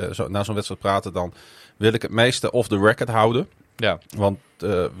Jordi na zo'n wedstrijd praten, dan wil ik het meeste off the record houden. Ja. Want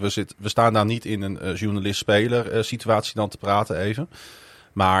we staan daar niet in een journalist-speler situatie dan te praten even.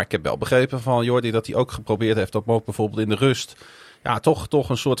 Maar ik heb wel begrepen van Jordi dat hij ook geprobeerd heeft om ook bijvoorbeeld in de rust toch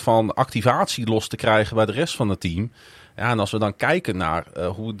een soort van activatie los te krijgen bij de rest van het team. Ja, en als we dan kijken naar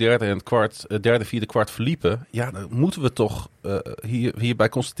hoe derde, vierde kwart verliepen, dan moeten we toch hierbij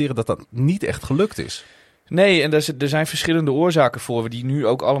constateren dat dat niet echt gelukt is. Nee, en er zijn verschillende oorzaken voor die nu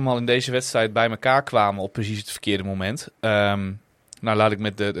ook allemaal in deze wedstrijd bij elkaar kwamen op precies het verkeerde moment. Laat ik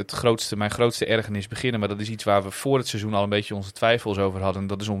met mijn grootste ergernis beginnen. Maar dat is iets waar we voor het seizoen al een beetje onze twijfels over hadden.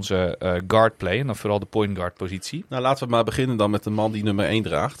 Dat is onze guard play. En dan vooral de point guard positie. Nou, laten we maar beginnen dan met de man die nummer 1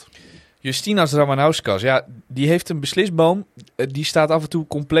 draagt. Justinas Ramanauskas. Ja, die heeft een beslisboom. Die staat af en toe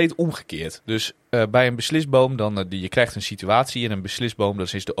compleet omgekeerd. Dus bij een beslisboom, je krijgt een situatie. En een beslisboom,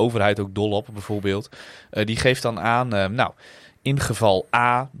 daar is de overheid ook dol op bijvoorbeeld. Die geeft dan aan, in geval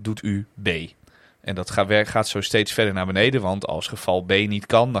A doet u B. En dat gaat zo steeds verder naar beneden. Want als geval B niet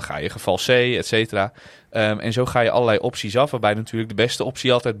kan, dan ga je geval C, et cetera. En zo ga je allerlei opties af. Waarbij natuurlijk de beste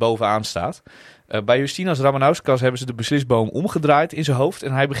optie altijd bovenaan staat. Bij Justinas Ramanauskas hebben ze de beslisboom omgedraaid in zijn hoofd.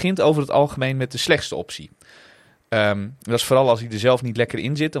 En hij begint over het algemeen met de slechtste optie. Dat is vooral als hij er zelf niet lekker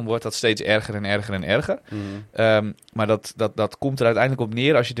in zit. Dan wordt dat steeds erger en erger en erger. Maar dat komt er uiteindelijk op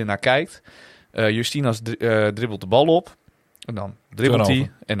neer als je ernaar kijkt. Justinas dribbelt de bal op. En dan dribbelt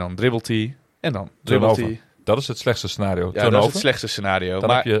hij. En dan dribbelt hij. En dan dribbelt hij. Dat is het slechtste scenario. Ja, dat is het slechtste scenario. Dan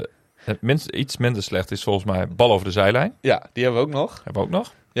heb je het iets minder slecht is volgens mij bal over de zijlijn. Ja, die hebben we ook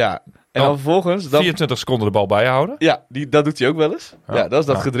nog. Ja. En dan vervolgens... 24 seconden de bal bijhouden. Ja, dat doet hij ook wel eens. Ja, dat is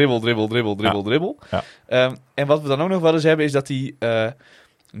dat gedribbel. Ja. En wat we dan ook nog wel eens hebben is dat hij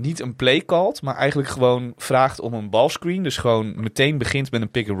niet een play callt, maar eigenlijk gewoon vraagt om een balscreen. Dus gewoon meteen begint met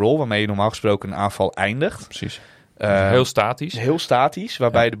een pick-and-roll, waarmee je normaal gesproken een aanval eindigt. Precies. Heel statisch. Heel statisch,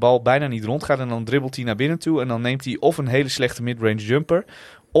 waarbij de bal bijna niet rondgaat en dan dribbelt hij naar binnen toe. En dan neemt hij of een hele slechte mid-range jumper,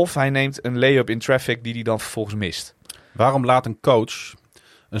 of hij neemt een lay-up in traffic die hij dan vervolgens mist. Waarom laat een coach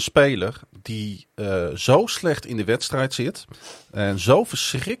een speler die zo slecht in de wedstrijd zit en zo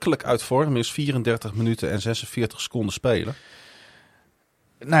verschrikkelijk uit vorm is 34 minuten en 46 seconden spelen?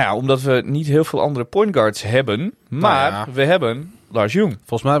 Nou ja, omdat we niet heel veel andere point guards hebben, maar we hebben Lars Jong.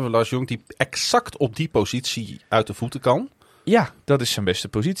 Volgens mij hebben we Lars Jong die exact op die positie uit de voeten kan. Ja, dat is zijn beste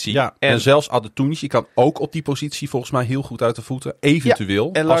positie. Ja, en zelfs Adetounici kan ook op die positie volgens mij heel goed uit de voeten. Eventueel,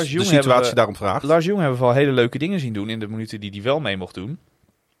 en als de situatie daarom vraagt. Lars Jong hebben we al hele leuke dingen zien doen in de minuten die hij wel mee mocht doen.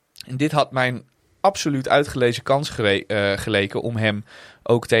 En dit had mijn absoluut uitgelezen kans geleken om hem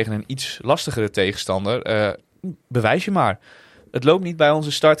ook tegen een iets lastigere tegenstander. Bewijs je maar. Het loopt niet bij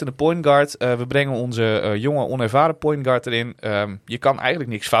onze startende point guard. We brengen onze jonge, onervaren point guard erin. Je kan eigenlijk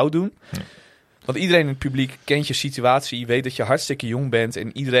niks fout doen. Want iedereen in het publiek kent je situatie, weet dat je hartstikke jong bent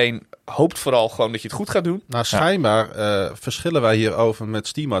en iedereen hoopt vooral gewoon dat je het goed gaat doen. Nou, schijnbaar verschillen wij hierover met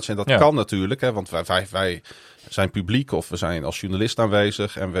Steamats en dat kan natuurlijk, hè, want wij zijn publiek of we zijn als journalist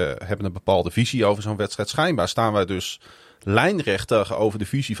aanwezig en we hebben een bepaalde visie over zo'n wedstrijd. Schijnbaar staan wij dus lijnrecht tegenover de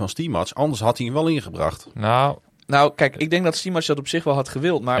visie van Stimac. Anders had hij hem wel ingebracht. Nou, kijk, ik denk dat Stimac dat op zich wel had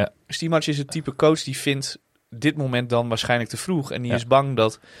gewild. Maar Stimac is het type coach die vindt dit moment dan waarschijnlijk te vroeg. En die is bang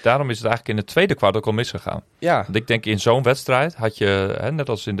dat... Daarom is het eigenlijk in het tweede kwart ook al misgegaan. Ja. Want ik denk in zo'n wedstrijd had je, net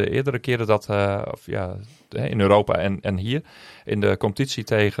als in de eerdere keren dat... in Europa en hier in de competitie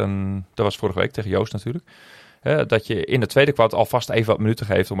tegen... Dat was vorige week tegen Joost natuurlijk. Dat je in het tweede kwart alvast even wat minuten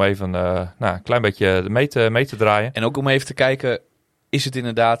geeft om even een klein beetje mee te draaien. En ook om even te kijken, is het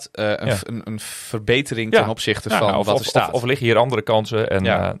inderdaad een verbetering ten opzichte van wat er staat? Of liggen hier andere kansen?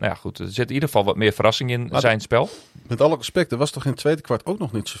 En goed, er zit in ieder geval wat meer verrassing in zijn spel. Met alle respect, er was toch in het tweede kwart ook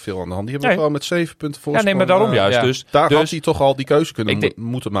nog niet zoveel aan de hand. Die hebben gewoon met 7 punten voorsprong. Ja, nee, maar daarom juist. Dus daar had hij toch al die keuze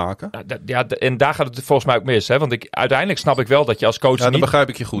moeten maken. En daar gaat het volgens mij ook mis. Hè? Want uiteindelijk snap ik wel dat je als coach dan begrijp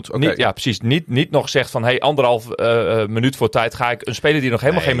ik je goed. Okay. Precies. Niet nog zegt van, anderhalf minuut voor tijd ga ik een speler die nog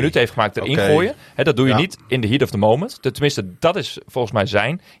helemaal geen minuut heeft gemaakt erin gooien. Dat doe je niet in the heat of the moment. Tenminste, dat is volgens mij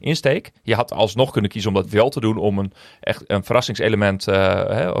zijn insteek. Je had alsnog kunnen kiezen om dat wel te doen, om echt een verrassingselement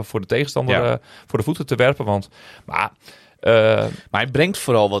voor de tegenstander voor de voeten te werpen. Maar hij brengt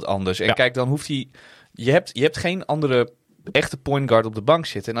vooral wat anders. En kijk, dan hoeft hij... Je hebt geen andere echte point guard op de bank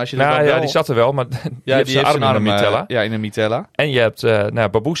zitten. En als je die zat er wel, maar die heeft zijn arm in een mitella. In een mitella. En je hebt...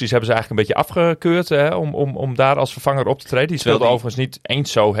 Baboussis hebben ze eigenlijk een beetje afgekeurd om daar als vervanger op te treden. Die speelde overigens niet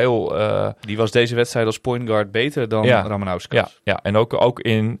eens zo heel... Die was deze wedstrijd als point guard beter dan Ramanauskas. Ja, en ook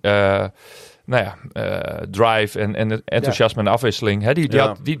in... drive en het enthousiasme en de afwisseling.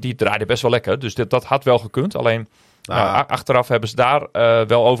 Die draaide best wel lekker. Dus dat had wel gekund. Alleen achteraf hebben ze daar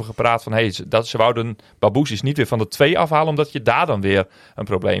wel over gepraat van... ze wouden Baboussis niet weer van de 2 afhalen... omdat je daar dan weer een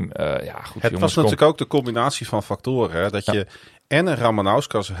probleem... het was natuurlijk ook de combinatie van factoren. Hè, dat je en een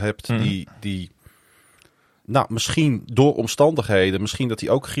Ramanauskas hebt die misschien door omstandigheden... misschien dat hij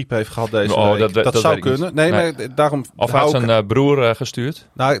ook griep heeft gehad deze week. Dat zou kunnen. Nee, maar daarom... Of hij had zijn broer gestuurd.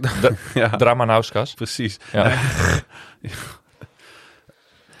 Ramanauskas. Precies. Ja.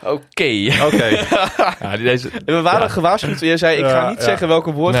 Oké. We waren gewaarschuwd. Jij zei, ik ga niet zeggen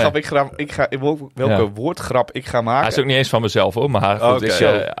welke woordgrap ik ga maken. Hij is ook niet eens van mezelf hoor. Maar goed,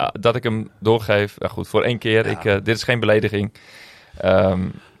 dat ik hem doorgeef. Goed, voor 1 keer. Dit is geen belediging.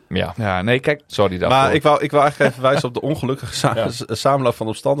 Nee, kijk. Sorry daarvoor. Maar ik wou eigenlijk even wijzen op de ongelukkige samenloop van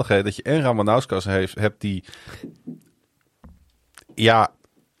omstandigheden. Dat je en Ramanauskas hebt die...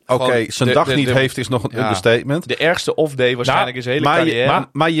 zijn dag niet heeft is nog een understatement. De ergste off-day waarschijnlijk is hele carrière.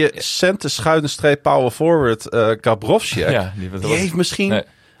 Maar je centen power forward Gabrovcek, die heeft misschien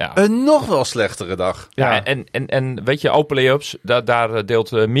een nog wel slechtere dag. Ja. En weet je, open lay-ups, daar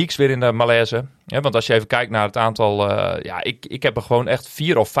deelt Meeks weer in de malaise. Ja, want als je even kijkt naar het aantal... ik heb er gewoon echt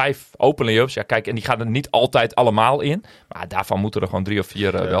 4 of 5 open lay-ups. Ja, kijk, en die gaan er niet altijd allemaal in. Maar daarvan moeten er gewoon 3 of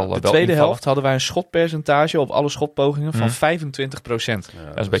 4 wel De tweede helft hadden wij een schotpercentage op alle schotpogingen van 25%. Dat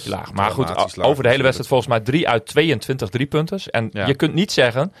is een beetje laag. Maar goed, over de hele wedstrijd volgens mij 3 uit 22 driepunters. En je kunt niet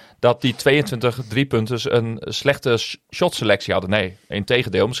zeggen dat die 22 driepunters een slechte shotselectie hadden. Nee,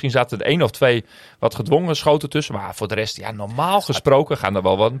 integendeel. Misschien zaten er 1 of 2 wat gedwongen schoten tussen. Maar voor de rest, normaal gesproken gaan er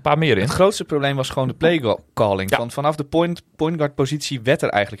wel wat een paar meer in. Het grootste probleem was gewoon de play-calling. Want vanaf de point guard positie werd er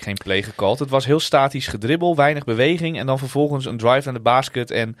eigenlijk geen play gecalled. Het was heel statisch gedribbel, weinig beweging. En dan vervolgens een drive aan de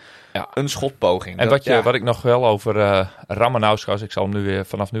basket en een schotpoging. En wat ik nog wel over Ramanauskas, ik zal hem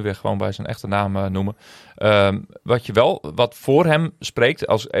vanaf nu weer gewoon bij zijn echte naam noemen. Wat voor hem spreekt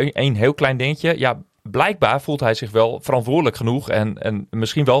als een heel klein dingetje. Ja, blijkbaar voelt hij zich wel verantwoordelijk genoeg en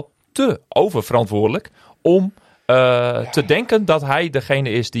misschien wel te oververantwoordelijk om te denken dat hij degene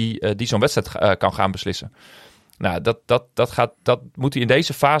is die zo'n wedstrijd kan gaan beslissen. Nou, dat moet hij in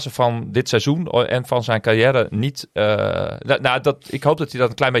deze fase van dit seizoen en van zijn carrière niet... ik hoop dat hij dat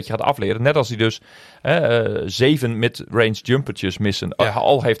een klein beetje gaat afleren. Net als hij dus 7 mid-range jumpertjes missen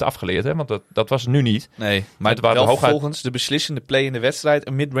al heeft afgeleerd. Hè? Want dat was nu niet. Nee, maar het wel volgens de beslissende play in de wedstrijd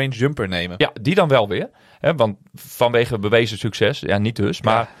een mid-range jumper nemen. Ja, die dan wel weer. Hè? Want vanwege bewezen succes, niet dus.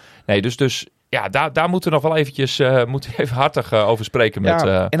 Maar nee, dus ja, daar moeten we nog wel eventjes even hartig over spreken.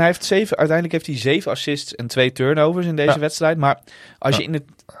 En hij heeft uiteindelijk heeft hij 7 assists en 2 turnovers in deze wedstrijd. Maar als je in het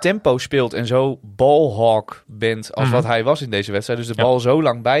tempo speelt en zo ballhawk bent als wat hij was in deze wedstrijd, dus de bal zo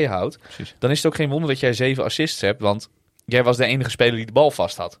lang bijhoudt, dan is het ook geen wonder dat jij 7 assists hebt, want jij was de enige speler die de bal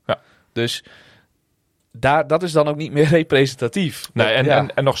vast had. Ja. Dus dat is dan ook niet meer representatief. Nee,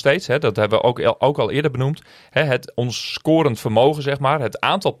 en nog steeds, dat hebben we ook al eerder benoemd. Ons scorend vermogen, zeg maar. Het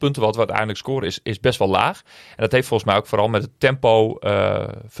aantal punten wat we uiteindelijk scoren is best wel laag. En dat heeft volgens mij ook vooral met het tempo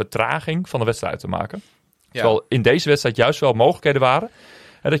vertraging van de wedstrijd te maken. Terwijl in deze wedstrijd juist wel mogelijkheden waren.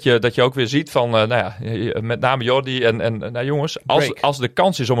 Dat je ook weer ziet van, met name Jordi en jongens, als de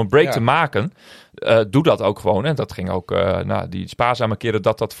kans is om een break te maken, doe dat ook gewoon. En dat ging ook, die spaarzame keren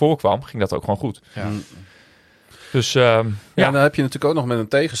dat voorkwam, ging dat ook gewoon goed. Ja. Dus dan heb je natuurlijk ook nog met een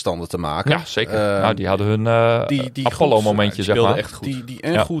tegenstander te maken. Ja, zeker. Die hadden hun Apollo-momentje, zeg maar. Echt goed.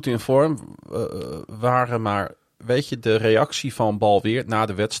 Die goed in vorm waren, maar weet je, de reactie van BAL Weert na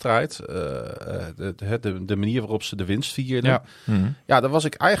de wedstrijd, de manier waarop ze de winst vierden, daar was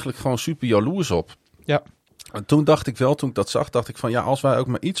ik eigenlijk gewoon super jaloers op. Ja. En toen dacht ik van als wij ook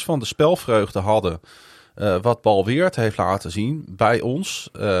maar iets van de spelvreugde hadden, wat BAL Weert heeft laten zien bij ons,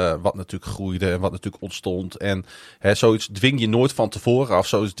 wat natuurlijk groeide en wat natuurlijk ontstond. En zoiets dwing je nooit van tevoren af.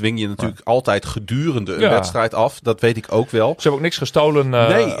 Zoiets dwing je natuurlijk altijd gedurende een wedstrijd af. Dat weet ik ook wel. Ze hebben ook niks gestolen.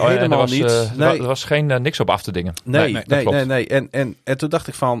 Nee, helemaal niet. Er was geen niks op af te dingen. Nee. En toen dacht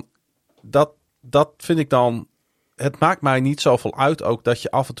ik van, dat vind ik dan, het maakt mij niet zoveel uit ook dat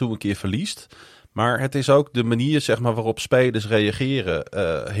je af en toe een keer verliest. Maar het is ook de manier, zeg maar, waarop spelers reageren.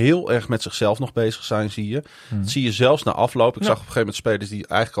 Heel erg met zichzelf nog bezig zijn, zie je. Dat zie je zelfs na afloop. Ik zag op een gegeven moment spelers die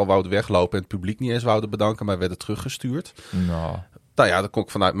eigenlijk al wouden weglopen en het publiek niet eens wouden bedanken, maar werden teruggestuurd. Nou ja, dan kon ik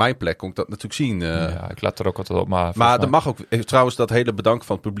vanuit mijn plek dat natuurlijk zien. Ik let er ook altijd op. Maar er mag ook, trouwens, dat hele bedanken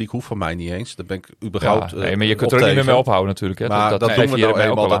van het publiek hoeft van mij niet eens. Daar ben ik überhaupt maar je kunt er ook niet meer mee ophouden natuurlijk. Hè? Maar dat doen we nou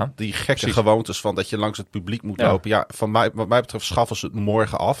eenmaal, aan. die gekke gewoontes van dat je langs het publiek moet lopen. Ja, wat mij betreft schaffen ze het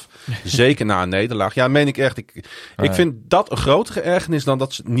morgen af. Zeker na een nederlaag. Ja, meen ik echt. Ik vind dat een grotere ergernis dan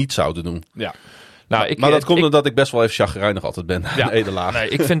dat ze het niet zouden doen. Ja. Maar dat komt omdat ik best wel even chagrijnig altijd ben. Nederlaag. Nee,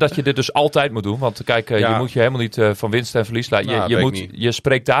 ik vind dat je dit dus altijd moet doen. Want kijk, je moet je helemaal niet van winst en verlies laten. Je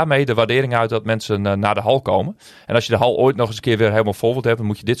spreekt daarmee de waardering uit dat mensen naar de hal komen. En als je de hal ooit nog eens een keer weer helemaal vol wilt hebben,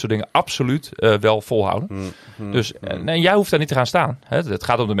 moet je dit soort dingen absoluut wel volhouden. Dus jij hoeft daar niet te gaan staan. Hè? Het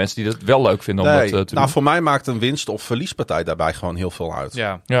gaat om de mensen die het wel leuk vinden om dat te doen. Voor mij maakt een winst- of verliespartij daarbij gewoon heel veel uit.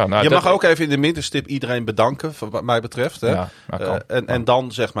 Ja. Je mag ook even in de middenstip iedereen bedanken, wat mij betreft. Hè? En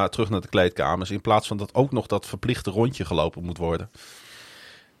dan zeg maar terug naar de kleedkamers. In plaats van dat ook nog dat verplichte rondje gelopen moet worden.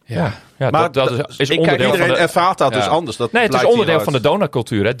 Maar dat is onderdeel iedereen van ervaart dat dus anders. Het is onderdeel van de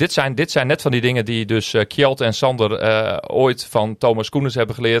Donar-cultuur. Hè. Dit zijn net van die dingen die dus Kjeld en Sander ooit van Thomas Koenens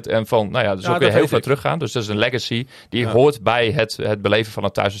hebben geleerd. En van, dus ook weer heel ver teruggaan. Dus dat is een legacy die hoort bij het beleven van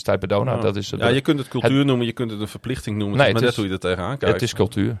een thuiswedstrijd bij Donar. Dat is je kunt het cultuur noemen, je kunt het een verplichting noemen. Nee, maar net hoe je er tegenaan kijkt. Het is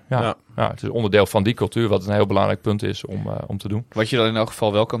cultuur. Het is onderdeel van die cultuur, wat een heel belangrijk punt is om te doen. Wat je dan in elk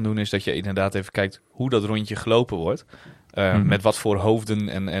geval wel kan doen, is dat je inderdaad even kijkt hoe dat rondje gelopen wordt. Met wat voor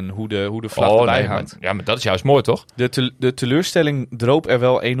hoofden en hoe de vlag erbij hangt. Maar dat is juist mooi, toch? De teleurstelling droop er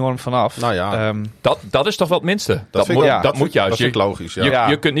wel enorm vanaf. Dat is toch wel het minste. Dat moet juist. Dat vind ik logisch.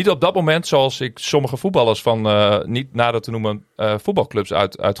 Je kunt niet op dat moment, zoals ik sommige voetballers van niet nader te noemen voetbalclubs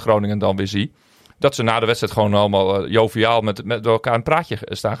uit Groningen dan weer zie, dat ze na de wedstrijd gewoon allemaal joviaal met elkaar een praatje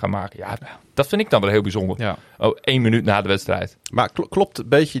staan gaan maken. Ja, dat vind ik dan wel heel bijzonder. Ja. 1 minuut na de wedstrijd. Maar klopt een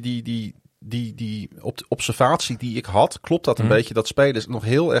beetje die observatie die ik had, klopt dat een beetje dat spelers nog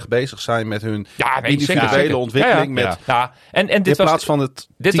heel erg bezig zijn met hun individuele ontwikkeling. En dit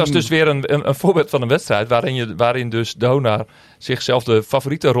was dus weer een voorbeeld van een wedstrijd waarin dus Donar zichzelf de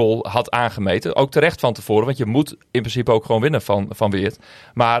favoriete rol had aangemeten. Ook terecht van tevoren, want je moet in principe ook gewoon winnen van Weert.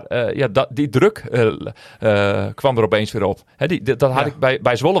 Maar die druk kwam er opeens weer op. Dat had ik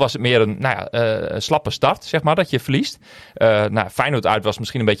bij Zwolle was het meer een slappe start, zeg maar, dat je verliest. Feyenoord uit was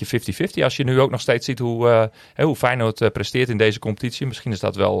misschien een beetje 50-50. Als je nu ook nog steeds ziet hoe Feyenoord presteert in deze competitie. Misschien is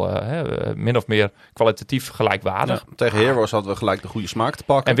dat wel min of meer kwalitatief gelijkwaardig. Tegen Heroes hadden we gelijk de goede smaak te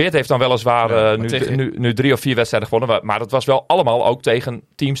pakken. En Weert heeft dan weliswaar nu 3 of 4 wedstrijden gewonnen. Maar dat was wel allemaal ook tegen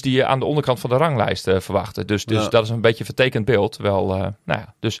teams die je aan de onderkant van de ranglijst verwachten. Dus dat is een beetje een vertekend beeld.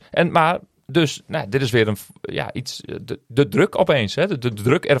 Dit is weer de druk opeens. Hè? De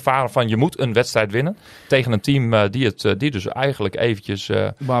druk ervaren van je moet een wedstrijd winnen tegen een team die dus eigenlijk eventjes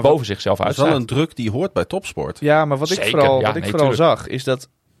boven zichzelf uitstaat. Dat is wel een druk die hoort bij topsport. Ja, maar wat ik vooral zag is dat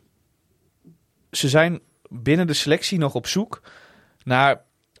ze zijn binnen de selectie nog op zoek naar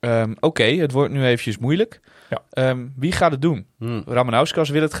het wordt nu eventjes moeilijk. Ja. Wie gaat het doen? Ramanauskas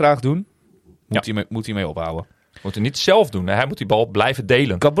wil het graag doen. Moet hij mee ophouden. Moet hij niet zelf doen. Hij moet die bal blijven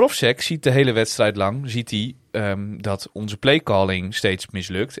delen. Gabrovsek ziet de hele wedstrijd lang dat onze playcalling steeds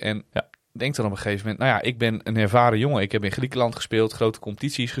mislukt. En denkt dan op een gegeven moment, ik ben een ervaren jongen. Ik heb in Griekenland gespeeld, grote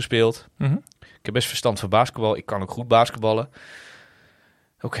competities gespeeld. Mm-hmm. Ik heb best verstand van basketbal. Ik kan ook goed basketballen.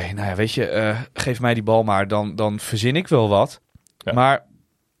 Weet je, geef mij die bal maar. Dan verzin ik wel wat. Ja. Maar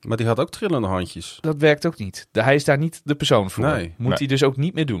die had ook trillende handjes. Dat werkt ook niet. Hij is daar niet de persoon voor. Nee. Moet hij dus ook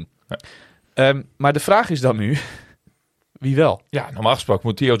niet meer doen. Nee. Maar de vraag is dan nu, wie wel? Ja, normaal gesproken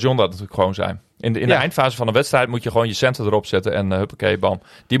moet Theo John dat natuurlijk gewoon zijn. In de eindfase van een wedstrijd moet je gewoon je centen erop zetten en huppakee, bam.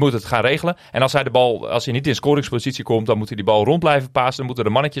 Die moet het gaan regelen. En als hij niet in scoringspositie komt, dan moet hij die bal rond blijven passen. Dan moeten de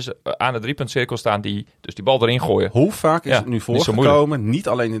mannetjes aan de driepuntcirkel staan die bal erin gooien. Hoe vaak is het nu voorgekomen, niet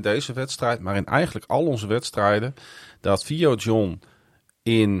alleen in deze wedstrijd, maar in eigenlijk al onze wedstrijden, dat Theo John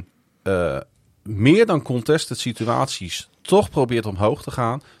in meer dan contested situaties toch probeert omhoog te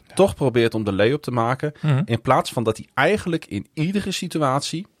gaan. Toch probeert om de lay-up te maken. Mm-hmm. In plaats van dat hij eigenlijk in iedere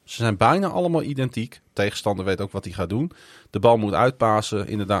situatie, ze zijn bijna allemaal identiek. Tegenstander weet ook wat hij gaat doen. De bal moet uitpassen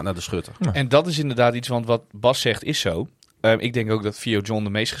inderdaad naar de schutter. Ja. En dat is inderdaad iets, want wat Bas zegt is zo. Ik denk ook dat Theo John de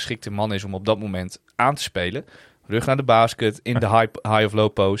meest geschikte man is om op dat moment aan te spelen. Rug naar de basket, in de high of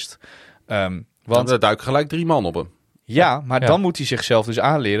low post. Want er duiken gelijk 3 man op hem. Ja, maar dan moet hij zichzelf dus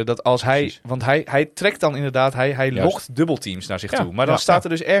aanleren dat als hij... Precies. Want hij trekt dan inderdaad... Hij lokt dubbelteams naar zich toe. Maar dan staat er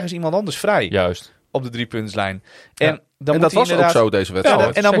dus ergens iemand anders vrij. Juist. Op de 3-puntslijn. En dat was ook zo deze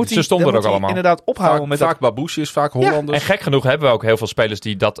wedstrijd. En dan moet hij, stonden er ook allemaal. Inderdaad ophouden met vaak baboesjes, vaak Hollanders. En gek genoeg hebben we ook heel veel spelers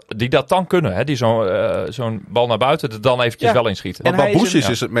die dat dan kunnen. Hè? Die zo'n bal naar buiten er dan eventjes wel inschieten. Want baboesjes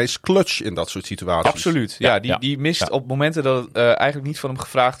is het meest clutch in dat soort situaties. Absoluut. Ja, die mist op momenten dat het eigenlijk niet van hem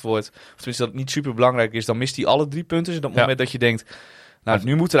gevraagd wordt. Of tenminste dat het niet super belangrijk is. Dan mist hij alle 3 punten. Dus op het moment dat je denkt... Nou,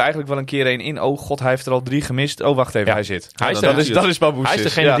 nu moet er eigenlijk wel een keer één in. Oh god, hij heeft er al 3 gemist. Oh, wacht even, hij zit. Dat is baboesjes. Hij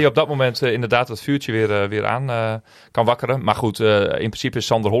is degene die op dat moment inderdaad het vuurtje weer aan kan wakkeren. Maar goed, in principe is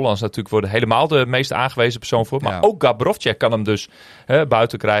Sander Hollands natuurlijk helemaal de meest aangewezen persoon voor. Maar ook Gabrovcek kan hem dus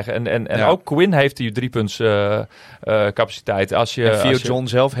buiten krijgen. En ook Quinn heeft die 3-punts capaciteit. En Theo John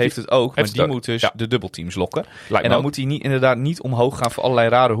zelf heeft het ook. Maar die moet dus de dubbelteams lokken. En dan moet hij inderdaad niet omhoog gaan voor allerlei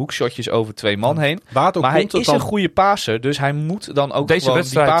rare hoekshotjes over 2 man heen. Maar hij is een goede passer. Dus hij moet dan ook deze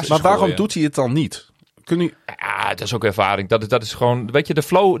wedstrijd. Maar waarom doet hij het dan niet? Ja, dat is ook ervaring. Dat is gewoon, weet je, de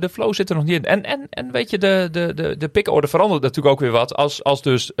flow zit er nog niet in. En weet je, de pickorde verandert natuurlijk ook weer wat. Als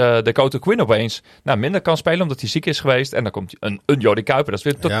dus Dakota Quinn opeens minder kan spelen omdat hij ziek is geweest. En dan komt een Jordi Kuiper. Dat is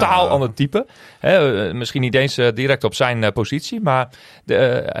weer een totaal ander type. Misschien niet eens direct op zijn positie. Maar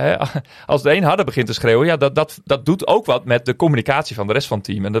als de een harder begint te schreeuwen, dat doet ook wat met de communicatie van de rest van het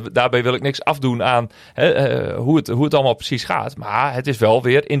team. En daarbij wil ik niks afdoen aan hoe het allemaal precies gaat. Maar het is wel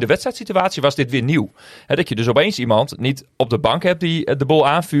weer, in de wedstrijdsituatie was dit weer nieuw. Dat je dus opeens iemand niet op de bank hebt die de boel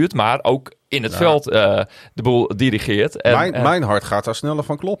aanvuurt, maar ook in het veld de boel dirigeert. Mijn hart gaat daar sneller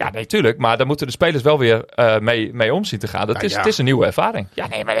van kloppen. Ja, nee, tuurlijk. Maar daar moeten de spelers wel weer mee om zien te gaan. Het is een nieuwe ervaring. Ja,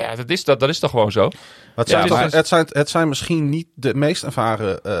 nee, maar dat is toch gewoon zo. Het zijn misschien niet de meest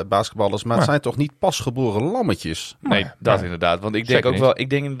ervaren basketballers, maar het zijn toch niet pasgeboren lammetjes? Nee, dat inderdaad. Want ik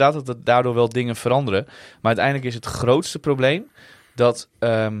denk inderdaad dat het daardoor wel dingen veranderen. Maar uiteindelijk is het grootste probleem dat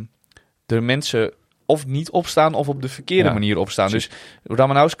de mensen of niet opstaan of op de verkeerde manier opstaan. Dus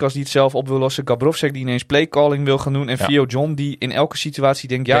Ramanauskas die het zelf op wil lossen. Gabrovcek die ineens playcalling wil gaan doen. En Theo John die in elke situatie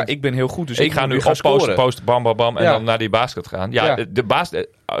denkt, ik ben heel goed. Dus ik ga nu gewoon posten, bam, bam, bam. En dan naar die basket gaan. Ja. De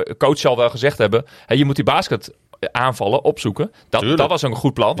coach zal wel gezegd hebben, je moet die basket aanvallen, opzoeken. Dat was een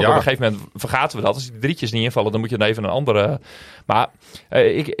goed plan. Want op een gegeven moment vergaten we dat. Als die drietjes niet invallen, dan moet je dan even een andere... Maar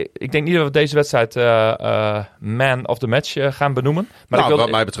ik denk niet dat we deze wedstrijd man of the match gaan benoemen. Maar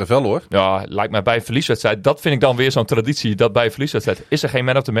wat mij betreft wel hoor. Ja, lijkt mij bij een verlieswedstrijd. Dat vind ik dan weer zo'n traditie. Dat bij een verlieswedstrijd is er geen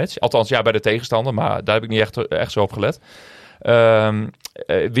man of the match. Althans, bij de tegenstander. Maar daar heb ik niet echt zo op gelet.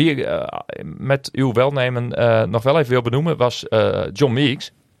 Wie met uw welnemen nog wel even wil benoemen was John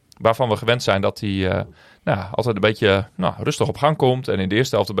Meeks. Waarvan we gewend zijn dat hij altijd een beetje rustig op gang komt. En in de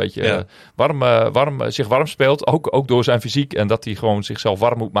eerste helft een beetje warm speelt. Ook door zijn fysiek. En dat hij gewoon zichzelf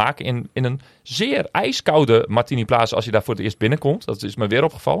warm moet maken. In een zeer ijskoude Martini Plaza als hij daar voor het eerst binnenkomt. Dat is me weer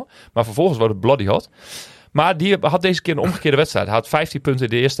opgevallen. Maar vervolgens wordt het bloody hot. Maar die had deze keer een omgekeerde wedstrijd. Hij had 15 punten in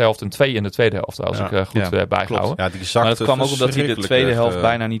de eerste helft en 2 in de tweede helft. Als ik goed bijgehouden. Ja, maar dat kwam ook omdat hij de tweede helft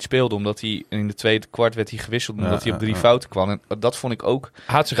bijna niet speelde. Omdat hij in de tweede kwart werd hij gewisseld. Omdat hij op 3 fouten kwam. En dat vond ik ook...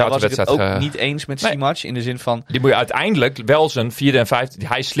 Daar was ik het ook niet eens met Simac. In de zin van... Die moet je uiteindelijk wel zijn 4e en 5e...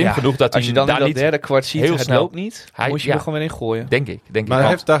 Hij is slim genoeg dat hij dan daar niet... derde kwart ziet, heel het snel loopt niet. Moet je er gewoon weer in gooien. Denk ik.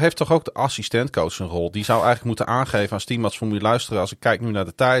 Maar daar heeft toch ook de assistentcoach een rol. Die zou eigenlijk moeten aangeven aan Simac van moet je luisteren. Als ik kijk nu naar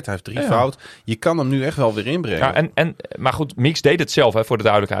de tijd. Hij heeft 3 fout. Je kan hem nu echt wel weer inbrengen. Maar goed, Meeks deed het zelf voor de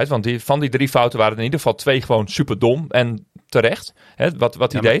duidelijkheid. Want van die 3 fouten waren er in ieder geval 2 gewoon super dom en terecht.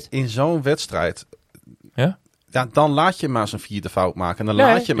 Wat hij deed. In zo'n wedstrijd... Ja, dan laat je maar zijn 4e fout maken. En dan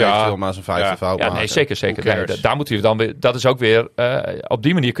laat je hem eventueel maar zijn 5e fout maken. Nee, zeker. Nee, daar moet hij dan weer... Dat is ook weer... op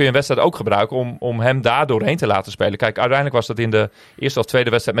die manier kun je een wedstrijd ook gebruiken om hem daar doorheen te laten spelen. Kijk, uiteindelijk was dat in de eerste of tweede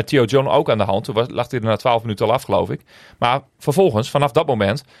wedstrijd met Theo John ook aan de hand. Toen lag hij er na 12 minuten al af, geloof ik. Maar vervolgens, vanaf dat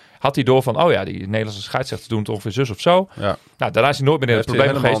moment... had hij door van, die Nederlandse scheidsrechters doen het ongeveer zus of zo. Ja. Nou, daar is hij nooit meer in het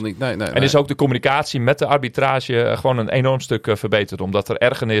probleem geweest. Niet. Nee. En is ook de communicatie met de arbitrage gewoon een enorm stuk verbeterd. Omdat er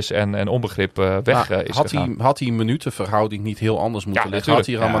ergernis en onbegrip weg is gegaan. Had die minutenverhouding niet heel anders moeten liggen?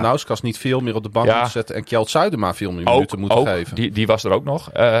 Natuurlijk. Had hij Ramanauskas niet veel meer op de bank moeten zetten en Kjeld Zuidema veel meer minuten moeten geven? Die was er ook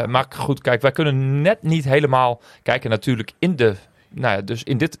nog. Maar goed, kijk, wij kunnen net niet helemaal kijken natuurlijk dus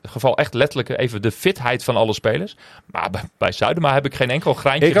in dit geval echt letterlijk even de fitheid van alle spelers. Maar bij Zuidema heb ik geen enkel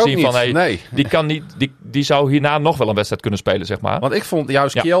greintje gezien van... Die kan niet, die zou hierna nog wel een wedstrijd kunnen spelen, zeg maar. Want ik vond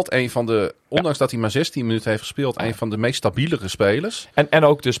juist Kjeld een van de... Ondanks dat hij maar 16 minuten heeft gespeeld... een van de meest stabielere spelers. En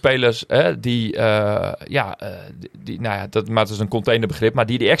ook de spelers maar het is een containerbegrip... maar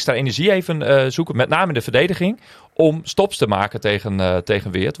die extra energie even zoeken. Met name in de verdediging... om stops te maken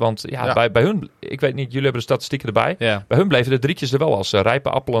tegen Weert. Want bij hun... Ik weet niet, jullie hebben de statistieken erbij. Ja. Bij hun bleven de drietjes er wel als rijpe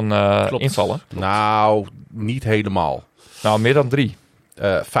appelen invallen. Nou, niet helemaal. Nou, meer dan 3.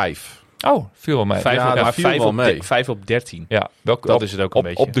 5. Oh, viel wel mee. 5 op 13. Ja, dat is het ook een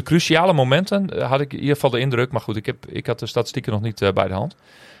beetje. Op de cruciale momenten had ik in ieder geval de indruk... maar goed, ik had de statistieken nog niet bij de hand.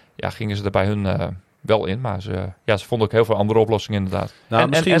 Ja, gingen ze er bij hun... wel in, maar ze vonden ook heel veel andere oplossingen inderdaad.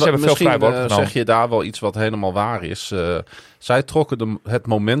 Nou, en ze hebben veel vrijworp genomen. Zeg je daar wel iets wat helemaal waar is. Zij trokken het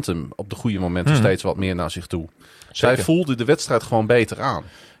momentum op de goede momenten steeds wat meer naar zich toe. Zij voelden de wedstrijd gewoon beter aan.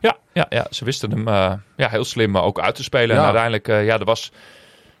 Ja, ze wisten hem heel slim ook uit te spelen. En uiteindelijk, er was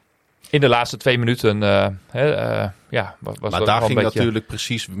in de laatste 2 minuten... was maar daar ging natuurlijk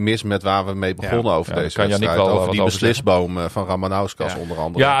precies mis met waar we mee begonnen over deze wedstrijd. Over die beslisboom van Ramanauskas onder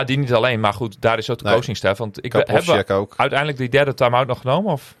andere. Ja, die niet alleen. Maar goed, daar is ook de coachingstaf. Want hebben we ook uiteindelijk die derde time-out nog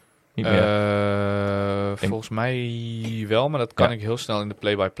genomen? Of niet meer? Volgens mij wel, maar dat kan ik heel snel in de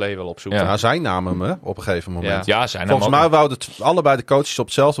play-by-play wel opzoeken. Ja, zij namen me op een gegeven moment. Ja, zij volgens mij wouden allebei de coaches op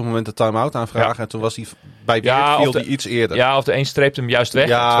hetzelfde moment de time-out aanvragen. Ja. En toen was hij bij Weert viel die iets eerder. Ja, of de een streepte hem juist weg,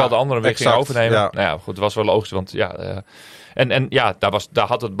 terwijl de andere weer ging overnemen. Ja. Nou ja, goed, dat was wel logisch, want daar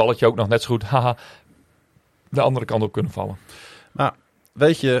had het balletje ook nog net zo goed de andere kant op kunnen vallen. Maar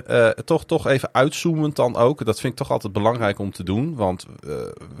weet je, toch even uitzoomend dan ook. Dat vind ik toch altijd belangrijk om te doen. Want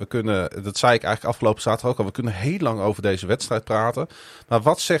we kunnen, dat zei ik eigenlijk afgelopen zaterdag ook al, we kunnen heel lang over deze wedstrijd praten. Maar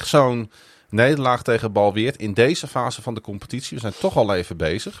wat zegt zo'n nederlaag tegen BAL Weert in deze fase van de competitie? We zijn toch al even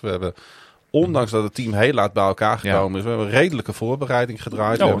bezig. We hebben, ondanks dat het team heel laat bij elkaar gekomen is, we hebben een redelijke voorbereiding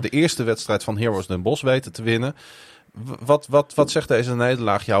gedraaid. We hebben de eerste wedstrijd van Heroes Den Bosch weten te winnen. Wat zegt deze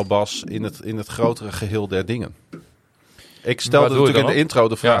nederlaag jou, Bas, in het grotere geheel der dingen? Ik stelde natuurlijk in de intro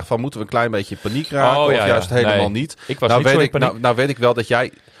de vraag van... moeten we een klein beetje paniek raken of juist helemaal niet? Ik was niet zo in paniek. Nou weet ik wel dat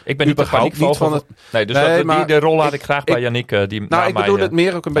jij... Ik ben niet de paniekval van het... Nee, dus de rol laat ik graag bij Yannick. Ik bedoel het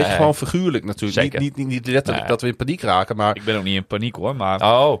meer ook een beetje gewoon figuurlijk natuurlijk. Niet letterlijk dat we in paniek raken, maar... Ik ben ook niet in paniek hoor, maar...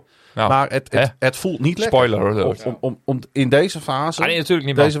 Maar het voelt niet lekker. Spoiler. Om in deze fase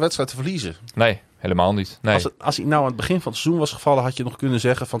deze wedstrijd te verliezen. Nee, helemaal niet. Nee. Als hij nou aan het begin van het seizoen was gevallen... had je nog kunnen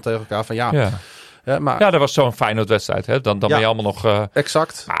zeggen van tegen elkaar van maar... dat was zo'n Feyenoord-wedstrijd. Hè? Dan ben je allemaal nog...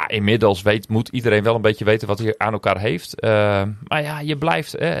 exact. Maar inmiddels moet iedereen wel een beetje weten wat hij aan elkaar heeft. Maar ja, je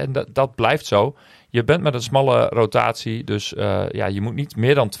blijft... en dat blijft zo. Je bent met een smalle rotatie. Dus je moet niet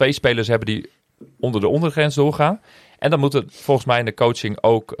meer dan 2 spelers hebben die onder de ondergrens doorgaan. En dan moet er volgens mij in de coaching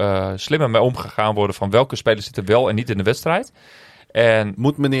ook slimmer mee omgegaan worden... van welke spelers zitten wel en niet in de wedstrijd. En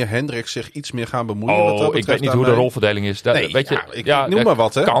moet meneer Hendricks zich iets meer gaan bemoeien? Ik weet niet hoe de rolverdeling is. Noem maar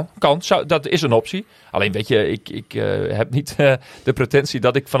wat, hè? Kan. Dat is een optie. Alleen weet je, ik heb niet de pretentie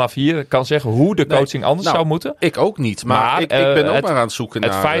dat ik vanaf hier kan zeggen hoe de coaching anders zou moeten. Ik ook niet, maar ik ben ook maar aan het zoeken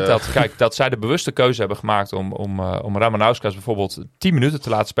naar... Het feit dat zij de bewuste keuze hebben gemaakt om Ramanauskas bijvoorbeeld 10 minuten te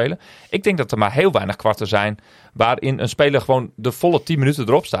laten spelen. Ik denk dat er maar heel weinig kwarten zijn waarin een speler gewoon de volle 10 minuten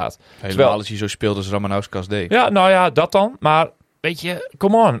erop staat. Helemaal als hij zo speelt als Ramanauskas deed. Ja, nou ja, dat dan. Maar... weet je,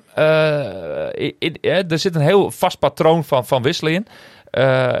 come on. Er zit een heel vast patroon van wisselen in.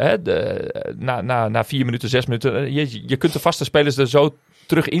 Na 4 minuten, 6 minuten. Je kunt de vaste spelers er zo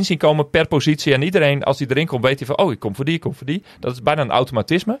terug in zien komen per positie. En iedereen, als die erin komt, weet hij van... ik kom voor die. Dat is bijna een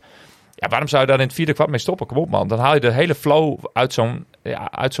automatisme. Ja, waarom zou je daar in het 4e kwart mee stoppen? Kom op, man. Dan haal je de hele flow uit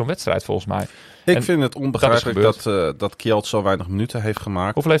zo'n wedstrijd, volgens mij. Ik vind het onbegrijpelijk dat Kjeld zo weinig minuten heeft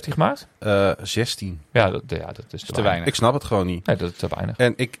gemaakt. Hoeveel heeft hij gemaakt? 16. Ja, dat is te weinig. Ik snap het gewoon niet. Nee, dat is te weinig.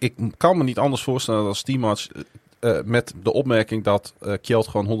 En ik kan me niet anders voorstellen als teammatch... met de opmerking dat Kjeld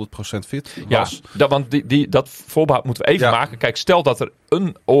gewoon 100% fit was. Ja, want dat voorbehoud moeten we even maken. Kijk, stel dat er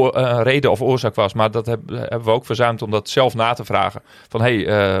een reden of oorzaak was... maar dat hebben we ook verzuimd om dat zelf na te vragen. Van,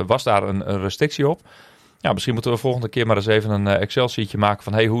 was daar een restrictie op? Ja, misschien moeten we volgende keer maar eens even een Excel-sheetje maken...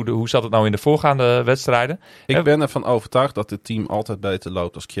 van hoe zat het nou in de voorgaande wedstrijden? Ik ben ervan overtuigd dat het team altijd beter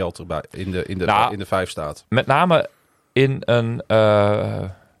loopt... als Kjeld erbij in de 5 staat. Met name in een...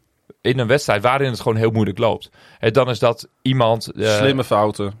 in een wedstrijd waarin het gewoon heel moeilijk loopt. Dan is dat iemand... Slimme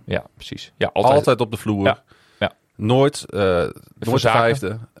fouten. Ja, precies. Ja, altijd op de vloer. Ja. Nooit de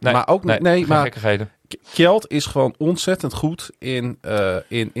vijfde. Nee, maar ook geen maar gekkigheden. Kjeld is gewoon ontzettend goed in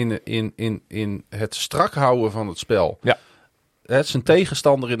het strak houden van het spel. Ja. Het zijn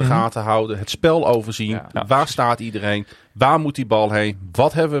tegenstander in de gaten houden. Het spel overzien. Ja. Waar staat iedereen? Waar moet die bal heen?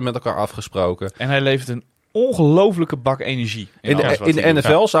 Wat hebben we met elkaar afgesproken? En hij levert een ongelofelijke bak energie. In de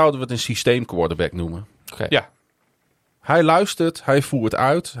NFL zouden we het een systeemquarterback noemen. Okay. Ja. Hij luistert, hij voert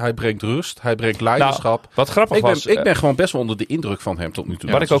uit, hij brengt rust, hij brengt leiderschap. Wat grappig was... Ik ben gewoon best wel onder de indruk van hem tot nu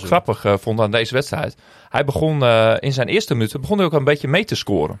toe. Wat ik ook grappig vond aan deze wedstrijd. Hij begon in zijn eerste minuten begon hij ook een beetje mee te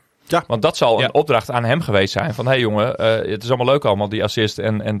scoren. Ja. Want dat zal een opdracht aan hem geweest zijn. Van, jongen, het is allemaal leuk allemaal, die assist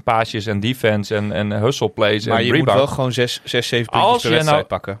en paasjes en defense en hustle plays en rebound. Maar je moet wel gewoon 6, 7 puntjes per wedstrijd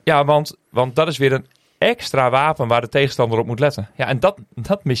pakken. Ja, want dat is weer een extra wapen waar de tegenstander op moet letten. Ja, en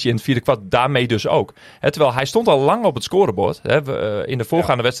dat mis je in het vierde kwart daarmee dus ook. Terwijl hij stond al lang op het scorebord. In de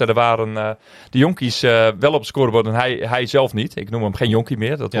voorgaande wedstrijden waren de jonkies wel op het scorebord en hij zelf niet. Ik noem hem geen jonkie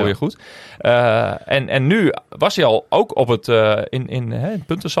meer, dat hoor je goed. En nu was hij al ook op het in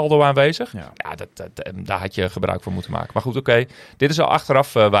puntensaldo aanwezig. Ja, daar had je gebruik van moeten maken. Maar goed, oké. Dit is al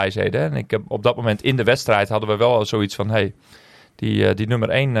achteraf wijsheden. En ik heb op dat moment in de wedstrijd hadden we wel zoiets van... Die nummer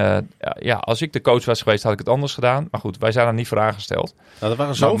 1, als ik de coach was geweest, had ik het anders gedaan. Maar goed, wij zijn er niet voor aangesteld. Nou, er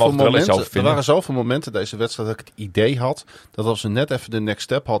waren zoveel momenten deze wedstrijd dat ik het idee had dat als we net even de next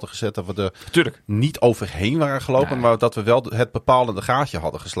step hadden gezet, dat we er niet overheen waren gelopen, maar dat we wel het bepalende gaatje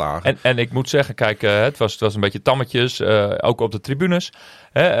hadden geslagen. En ik moet zeggen, kijk, het was een beetje tammetjes, ook op de tribunes.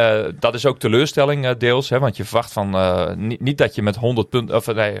 Dat is ook teleurstelling deels, want je verwacht van niet dat je met 100 punten,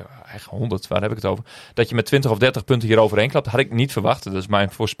 of nee, 100, waar heb ik het over? Dat je met 20 of 30 punten hier overheen klapt, had ik niet verwacht. Dat is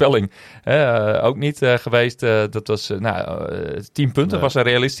mijn voorspelling ook niet geweest. Dat was 10 punten was een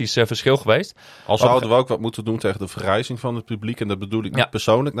realistisch verschil geweest. Al zouden we ook wat moeten doen tegen de vergrijzing van het publiek. En dat bedoel ik niet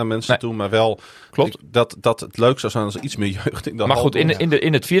persoonlijk naar mensen toe, maar wel klopt. Dat het leuk zou zijn als er iets meer jeugd in dat. Maar goed,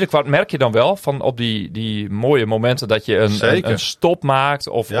 in het vierde kwart merk je dan wel van op die mooie momenten dat je een stop maakt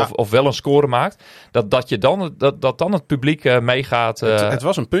of wel een score maakt. Dat dan het publiek meegaat. Het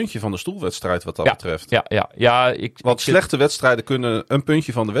was een puntje van de stoelwedstrijd wat dat betreft. Want slechte wedstrijden kunnen een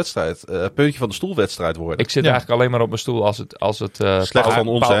puntje van de wedstrijd, puntje van de stoelwedstrijd worden. Ik zit eigenlijk alleen maar op mijn stoel als het slecht van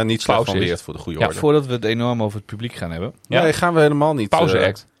ons en niet slecht van Weert voor de goede orde. Voordat we het enorm over het publiek gaan hebben. Nee, gaan we helemaal niet.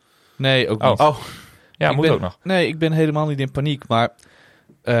 Pauze-act. Nee, ook niet. Oh. Ja, moet ook nog. Nee, ik ben helemaal niet in paniek, maar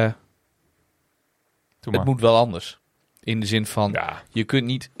het moet wel anders. In de zin van, je kunt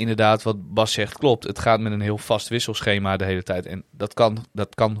niet inderdaad, wat Bas zegt, klopt. Het gaat met een heel vast wisselschema de hele tijd. En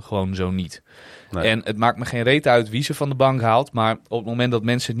dat kan gewoon zo niet. Nee. En het maakt me geen reet uit wie ze van de bank haalt. Maar op het moment dat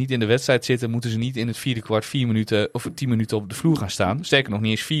mensen niet in de wedstrijd zitten, moeten ze niet in het vierde kwart 4 minuten of 10 minuten op de vloer gaan staan. Sterker nog,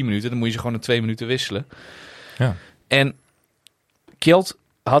 niet eens 4 minuten. Dan moet je ze gewoon in 2 minuten wisselen. Ja. En Kjeld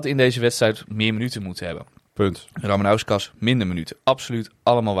had in deze wedstrijd meer minuten moeten hebben. Punt. Ramanauskas minder minuten. Absoluut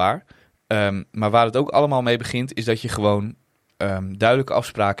allemaal waar. Maar waar het ook allemaal mee begint, is dat je gewoon duidelijke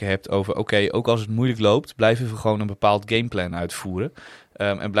afspraken hebt over... Oké, ook als het moeilijk loopt, blijven we gewoon een bepaald gameplan uitvoeren.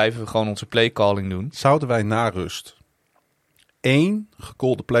 En blijven we gewoon onze playcalling doen. Zouden wij na rust 1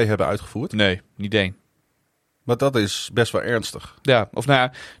 gecallde play hebben uitgevoerd? Nee, niet 1. Maar dat is best wel ernstig. Ja, of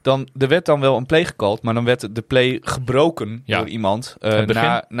er werd dan wel een play gecalled, maar dan werd de play gebroken door iemand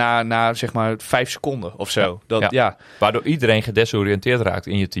na zeg maar 5 seconden of zo. Waardoor iedereen gedesoriënteerd raakt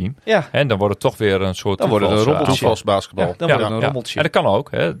in je team. Ja. En dan wordt het toch weer een soort toevalsbasketbal. Ja, dan wordt het een rommeltje. En dat kan ook.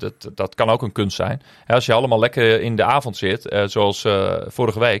 Dat kan ook een kunst zijn. Als je allemaal lekker in de avond zit, zoals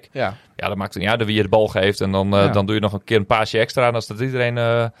vorige week... Ja, dat maakt het niet uit wie je de bal geeft. En dan doe je nog een keer een paasje extra. En dan staat iedereen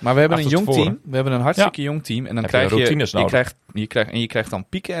maar we hebben een jong team. We hebben een hartstikke jong team. En dan krijg je krijgt dan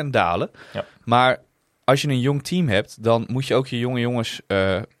pieken en dalen. Ja. Maar als je een jong team hebt, dan moet je ook je jonge jongens...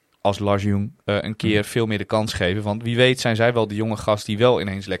 als Lars Jong een keer veel meer de kans geven. Want wie weet zijn zij wel de jonge gast die wel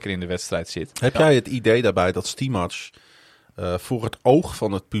ineens lekker in de wedstrijd zit. Heb jij het idee daarbij dat Stimac voor het oog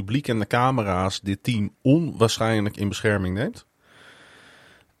van het publiek en de camera's dit team onwaarschijnlijk in bescherming neemt?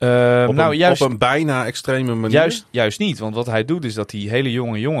 Op een bijna extreme manier? Juist niet, want wat hij doet is dat die hele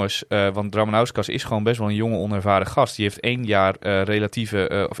jonge jongens... want Ramanauskas is gewoon best wel een jonge onervaren gast. Die heeft 1 jaar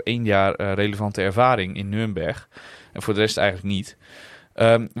 1 jaar relevante ervaring in Nürnberg. En voor de rest eigenlijk niet.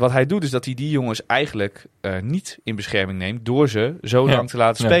 Wat hij doet is dat hij die jongens eigenlijk niet in bescherming neemt... door ze zo lang te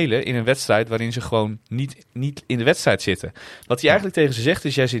laten spelen in een wedstrijd... waarin ze gewoon niet in de wedstrijd zitten. Wat hij eigenlijk tegen ze zegt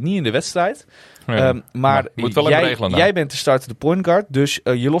is... jij zit niet in de wedstrijd... maar jij bent de starter de point guard, dus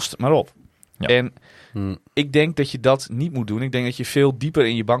je lost het maar op. Ja. En ik denk dat je dat niet moet doen. Ik denk dat je veel dieper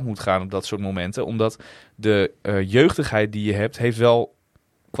in je bank moet gaan op dat soort momenten. Omdat de jeugdigheid die je hebt, heeft wel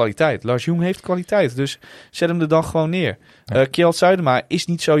kwaliteit. Lars Jong heeft kwaliteit, dus zet hem er dan gewoon neer. Kjeld Zuidema is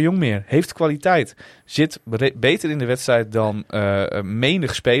niet zo jong meer, heeft kwaliteit. Zit beter in de wedstrijd dan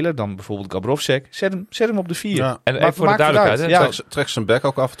menig speler, dan bijvoorbeeld Gabrovsek. Zet hem op de 4. Ja. En even voor de duidelijkheid. Trek zijn bek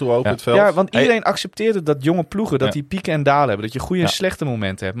ook af en toe open het veld. Ja, want iedereen accepteert dat jonge ploegen, dat die pieken en dalen hebben. Dat je goede en slechte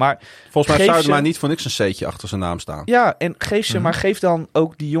momenten hebt. Maar volgens mij zouden maar niet voor niks een C'tje achter zijn naam staan. Ja, en geef ze, maar geef dan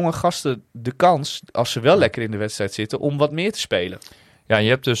ook die jonge gasten de kans, als ze wel lekker in de wedstrijd zitten, om wat meer te spelen. Ja, je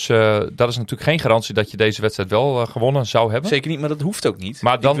hebt dus, dat is natuurlijk geen garantie dat je deze wedstrijd wel gewonnen zou hebben. Zeker niet, maar dat hoeft ook niet.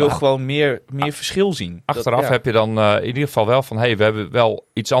 Maar dan, ik wil gewoon meer verschil zien. Achteraf heb je dan in ieder geval wel van, we hebben wel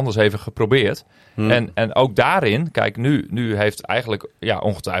iets anders even geprobeerd. En ook daarin, kijk, nu heeft eigenlijk,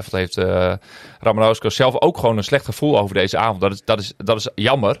 ongetwijfeld heeft Ramanowski zelf ook gewoon een slecht gevoel over deze avond. Dat is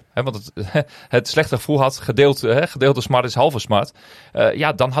jammer, hè, want het slechte gevoel had gedeelte smart is halve smart.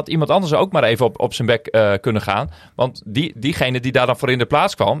 Dan had iemand anders ook maar even op zijn bek kunnen gaan. Want diegene die daar dan voor in de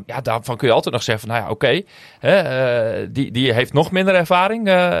plaats kwam, daarvan kun je altijd nog zeggen van, die heeft nog minder ervaring.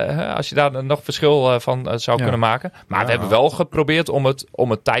 Als je daar nog verschil van zou kunnen maken. Maar we hebben wel geprobeerd om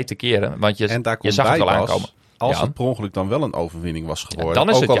het tijd te keren. Want je zag het wel aankomen. Als het per ongeluk dan wel een overwinning was geworden. Dan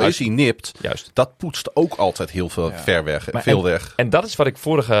is ook het al juist. is hij nipt. Juist. Dat poetst ook altijd heel veel weg. En dat is wat ik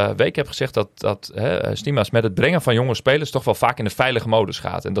vorige week heb gezegd. Dat Stima's met het brengen van jonge spelers toch wel vaak in de veilige modus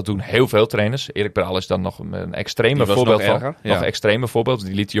gaat. En dat doen heel veel trainers. Erik Braal is dan nog een extreme voorbeeld van. Nog een extreme voorbeeld.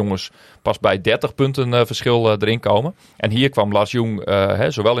 Die liet de jongens pas bij 30 punten verschil erin komen. En hier kwam Lars Jong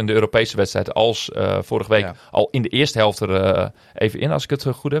zowel in de Europese wedstrijd als vorige week al in de eerste helft er even in. Als ik het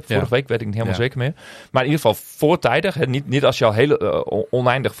goed heb. Vorige week weet ik niet helemaal zeker meer. Maar in ieder geval voortijdig. Niet als je al heel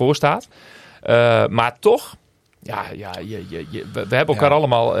oneindig voor staat. Maar toch, we hebben elkaar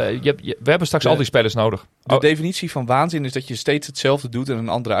allemaal. We hebben straks al die spelers nodig. De definitie van waanzin is dat je steeds hetzelfde doet en een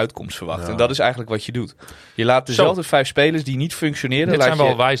andere uitkomst verwacht. En dat is eigenlijk wat je doet. Je laat dezelfde 5 spelers die niet functioneren. Dit zijn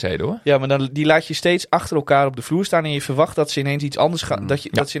wel wijsheden, hoor. Ja, maar die laat je steeds achter elkaar op de vloer staan en je verwacht dat ze ineens iets anders gaan.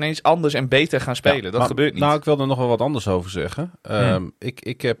 Dat ze ineens anders en beter gaan spelen. Dat gebeurt niet. Nou, ik wil er nog wel wat anders over zeggen.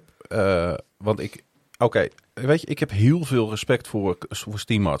 Ik heb, weet je, ik heb heel veel respect voor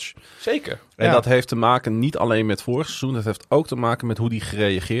Steammatch. Zeker. En dat heeft te maken niet alleen met vorig seizoen. Dat heeft ook te maken met hoe hij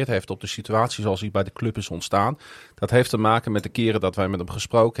gereageerd heeft op de situatie zoals hij bij de club is ontstaan. Dat heeft te maken met de keren dat wij met hem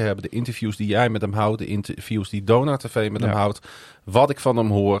gesproken hebben. De interviews die jij met hem houdt. De interviews die Donar TV met hem houdt. Wat ik van hem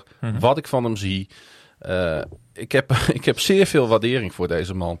hoor. Wat ik van hem zie. Ik heb zeer veel waardering voor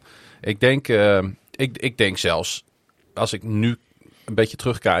deze man. Ik denk zelfs, als ik nu een beetje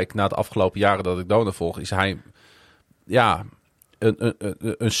terugkijk naar de afgelopen jaren dat ik Donar volg, is hij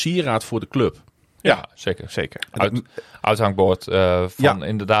een sieraad voor de club. Ja, zeker. Uithangbord van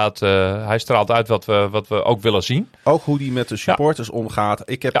inderdaad, hij straalt uit wat we ook willen zien. Ook hoe hij met de supporters omgaat.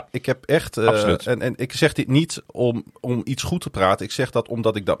 Ik heb echt, en ik zeg dit niet om iets goed te praten. Ik zeg dat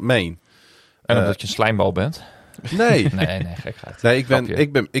omdat ik dat meen. En omdat je een slijmbal bent. Nee, gekheid. Nee,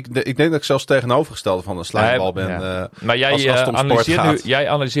 ik denk dat ik zelfs tegenovergestelde van een slijmbal ben. Maar jij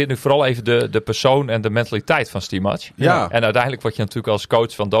analyseert nu vooral even de persoon en de mentaliteit van Steammatch. Ja. En uiteindelijk word je natuurlijk als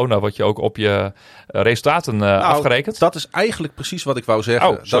coach van Donar word je ook op je resultaten afgerekend. Dat is eigenlijk precies wat ik wou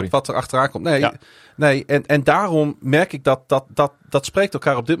zeggen. Dat wat er achteraan komt. Nee, en daarom merk ik dat spreekt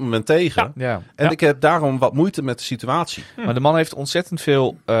elkaar op dit moment tegen. Ja. En ik heb daarom wat moeite met de situatie. Maar de man heeft ontzettend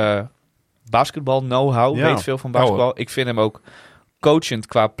veel basketbal know-how, weet veel van basketbal. Ik vind hem ook coachend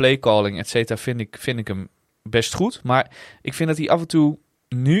qua playcalling, et cetera, vind ik hem best goed. Maar ik vind dat hij af en toe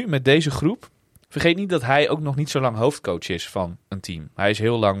nu met deze groep, vergeet niet dat hij ook nog niet zo lang hoofdcoach is van een team. Hij is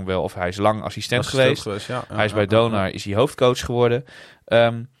heel lang hij is lang assistent geweest. Hij is bij Donar, is hij hoofdcoach geworden.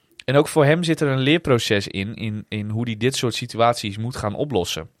 En ook voor hem zit er een leerproces in hoe hij dit soort situaties moet gaan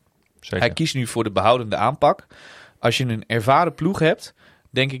oplossen. Zeker. Hij kiest nu voor de behoudende aanpak. Als je een ervaren ploeg hebt,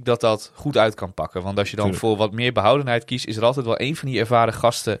 denk ik dat goed uit kan pakken. Want als je dan voor wat meer behoudenheid kiest, is er altijd wel een van die ervaren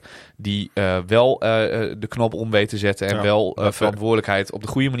gasten die wel de knop om weet te zetten en wel verantwoordelijkheid op de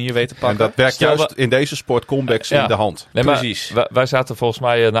goede manier weet te pakken. En dat werkt juist in deze sport comebacks in de hand. Nee, precies. Wij zaten volgens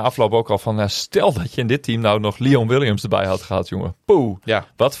mij na afloop ook al van, stel dat je in dit team nou nog Leon Williams erbij had gehad, jongen. Poeh. Ja.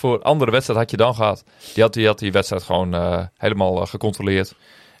 Wat voor andere wedstrijd had je dan gehad? Die had die wedstrijd gewoon helemaal gecontroleerd.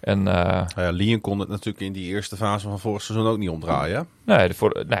 En Leon kon het natuurlijk in die eerste fase van vorig seizoen ook niet omdraaien.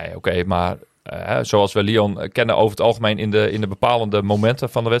 Oké, maar zoals we Leon kennen over het algemeen in de bepalende momenten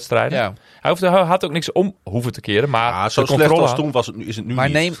van de wedstrijden. Ja. Hij had ook niks om hoeven te keren, maar zo slecht als toen is het nu maar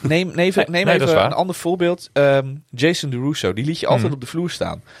niet. Neem even een ander voorbeeld. Jason Dourisseau, die liet je altijd op de vloer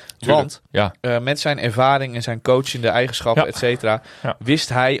staan. Want met zijn ervaring en zijn coachende eigenschappen, et cetera, wist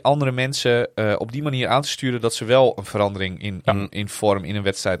hij andere mensen op die manier aan te sturen dat ze wel een verandering in vorm in een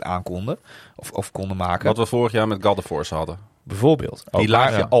wedstrijd aankonden. Of konden maken. Wat we vorig jaar met Goddeforce hadden. Bijvoorbeeld. Die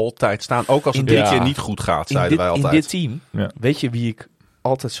laat je altijd staan. Ook als het In dit dit- keer niet goed gaat, zeiden wij altijd. In dit team, Ja. weet je wie ik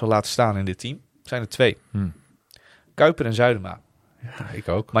altijd zal laten staan in dit team? Zijn er 2. Kuiper en Zuidema. Ja, ik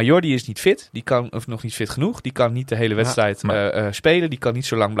ook. Maar Jordi is niet fit. Die kan, of nog niet fit genoeg. Die kan niet de hele wedstrijd spelen. Die kan niet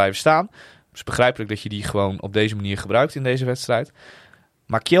zo lang blijven staan. Het is begrijpelijk dat je die gewoon op deze manier gebruikt in deze wedstrijd.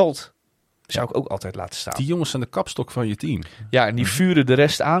 Maar Kjeld zou ik ook altijd laten staan. Die jongens zijn de kapstok van je team. Ja, en die vuren de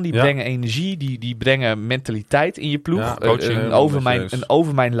rest aan. Die Ja. brengen energie. Die brengen mentaliteit in je ploeg. Ja, coaching, Een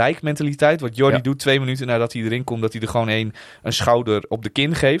over mijn lijk mentaliteit. Wat Jordi Ja. doet 2 minuten nadat hij erin komt. Dat hij er gewoon een schouder op de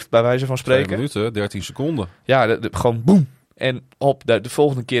kin geeft. Bij wijze van 2 spreken. minuten, 13 seconden. Ja, gewoon boem. En de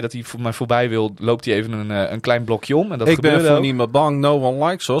volgende keer dat hij voor mij voorbij wil, loopt hij even een klein blokje om. En dat Ik ben gebeurde voor ook. niemand bang. No one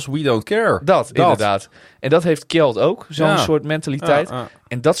likes us. We don't care. Dat, inderdaad. En dat heeft Kjeld ook. Zo'n Ja. soort mentaliteit. Ja.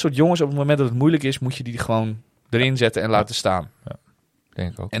 En dat soort jongens, op het moment dat het moeilijk is, moet je die gewoon erin zetten en laten staan.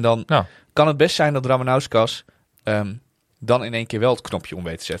 Denk ik ook. En dan Nou. kan het best zijn dat Ramanauskas dan in één keer wel het knopje om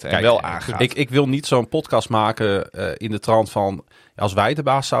weet te zetten. En Kijk, wel aangaat. Ik wil niet zo'n podcast maken in de trant van... Als wij de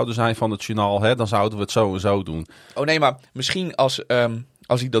baas zouden zijn van het journaal, dan zouden we het zo en zo doen. Oh nee, maar misschien als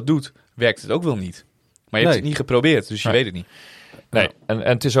hij dat doet, werkt het ook wel niet. Maar je hebt Nee. het niet geprobeerd, dus je Nee. weet het niet. Nee, en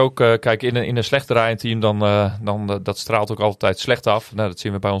het is ook, kijk, in een slecht draaiend team, dan dat straalt ook altijd slecht af. Nou, dat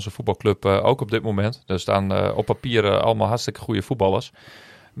zien we bij onze voetbalclub ook op dit moment. Er staan op papier allemaal hartstikke goede voetballers.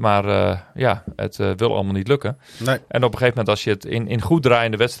 Maar het wil allemaal niet lukken. Nee. En op een gegeven moment als je het in goed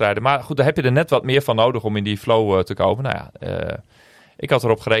draaiende wedstrijden... Maar goed, daar heb je er net wat meer van nodig om in die flow te komen. Nou ja, ik had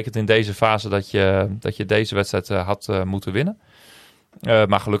erop gerekend in deze fase dat je deze wedstrijd had moeten winnen.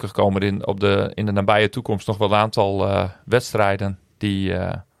 Maar gelukkig komen er in de nabije toekomst nog wel een aantal wedstrijden die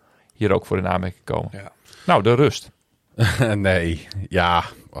hier ook voor in aanmerking komen. Ja. Nou, de rust. Nee, ja.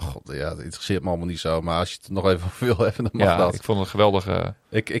 Oh God, ja, dat interesseert me allemaal niet zo. Maar als je het er nog even over wil hebben, dan mag Ja, dat. ik vond het een geweldige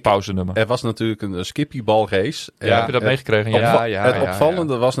Ik, pauzenummer. er was natuurlijk een skippybalrace. Ja, Heb je dat meegekregen? Het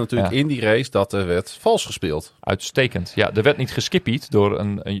opvallende was natuurlijk in die race dat er werd vals gespeeld. Uitstekend. Ja, er werd niet geskippied door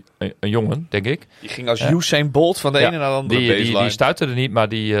een jongen, denk ik. Die ging als Usain Bolt van de ene naar de andere baseline. Die stuitte er niet, maar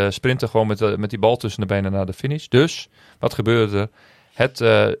die sprintte gewoon met die bal tussen de benen naar de finish. Dus, wat gebeurde er? Het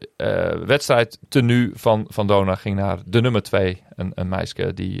wedstrijdtenue van Donar ging naar de nummer 2. Een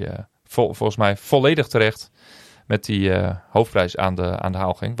meisje die volgens mij volledig terecht met die hoofdprijs aan de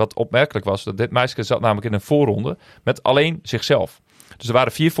haal ging. Wat opmerkelijk was, dat dit meisje zat namelijk in een voorronde met alleen zichzelf. Dus er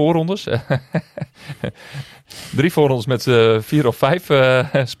waren 4 voorrondes. 3 voorrondes met 4 of 5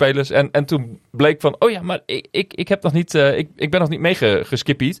 spelers. En toen bleek van, oh ja, maar ik heb nog niet, ik ben nog niet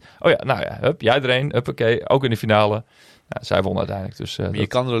meegeskippied. Oh ja, nou ja, hup, jij er een, huppakee, ook in de finale. Ja, zij won uiteindelijk. Dus, Je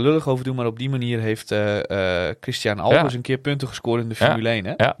kan er lullig over doen, maar op die manier heeft Christian Albers een keer punten gescoord in de Formule 1.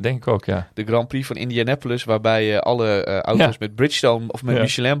 Hè? Ja, denk ik ook, ja. De Grand Prix van Indianapolis, waarbij alle auto's met Bridgestone of met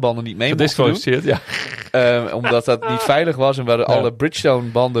Michelin-banden niet mee mochten doen. Gedisqualificeerd, Omdat dat niet veilig was en waren alle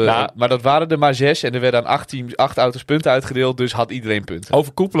Bridgestone-banden... Nou, maar dat waren er maar 6 en er werden aan 8 auto's punten uitgedeeld, dus had iedereen punten.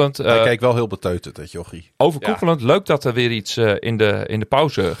 Overkoepelend. Hij keek wel heel beteuterd, dat jochie. Overkoepelend, leuk dat er weer iets in de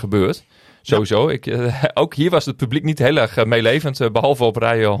pauze gebeurt. Sowieso. Ook hier was het publiek niet heel erg meelevend, behalve op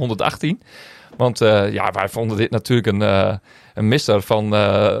rij 118. Want wij vonden dit natuurlijk een misser van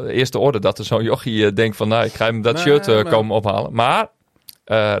eerste orde. Dat er zo'n jochie denkt van, nou, ik ga hem dat shirt komen ophalen. Maar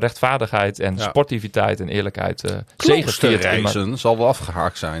rechtvaardigheid en sportiviteit en eerlijkheid zegeviert. Reizen zal wel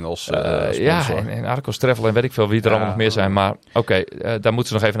afgehaakt zijn als sponsor. Ja, en Arcos Travel en weet ik veel wie er allemaal nog meer zijn. Maar oké, daar moeten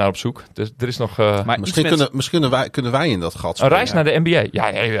ze nog even naar op zoek. Dus er is nog... Maar Misschien kunnen wij in dat gat een springen. reis naar de NBA.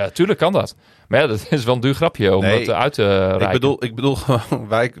 Ja, tuurlijk kan dat. Maar ja, dat is wel een duur grapje om dat uit te reiken. Ik bedoel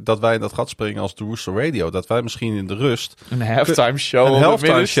gewoon dat wij in dat gat springen als Dourisseau Radio. Dat wij misschien in de rust een halftime show. een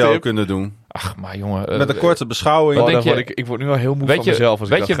halftime show kunnen doen. Ach, maar jongen... Met een korte beschouwing. Ik word nu al heel moe van mezelf als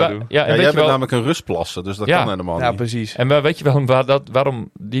ik dat ga doen. Ja, jij bent namelijk een rustplasser, dus dat kan helemaal niet. Ja, precies. En weet je wel waarom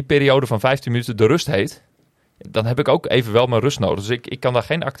die periode van 15 minuten de rust heet? Dan heb ik ook even wel mijn rust nodig. Dus ik kan daar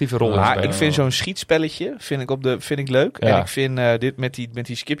geen actieve rol in spelen. Ik vind zo'n schietspelletje vind ik leuk. Ja. En ik vind dit met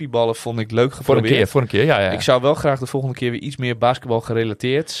die skippyballen vond ik leuk geprobeerd. Voor een keer, ja. Ik zou wel graag de volgende keer weer iets meer basketbal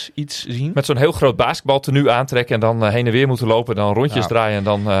gerelateerd iets zien. Met zo'n heel groot basketbaltenue aantrekken en dan heen en weer moeten lopen. Dan rondjes draaien en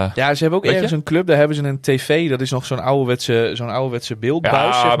dan... Ja, ze hebben ook ergens een club. Daar hebben ze een tv. Dat is nog zo'n ouderwetse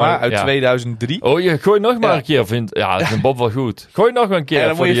beeldbuis, zeg maar uit 2003. Oh, je gooi nog maar een keer. Ja, dat is een Bob wel goed. Gooi nog een keer. En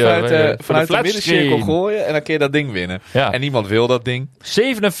dan moet je vanuit de middencirkel gooien en dan kun je dat ding winnen. Ja. En niemand wil dat ding. 47,5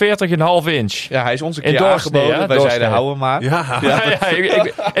 inch. Ja, hij is ons een keer aangeboden. Wij zeiden, hou hem maar.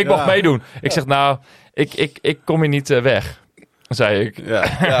 Ik mocht meedoen. Ik zeg, nou, ik kom hier niet weg. zei ik.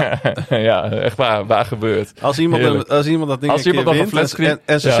 Ja. Ja, echt waar gebeurt. Als iemand dat ding een keer wint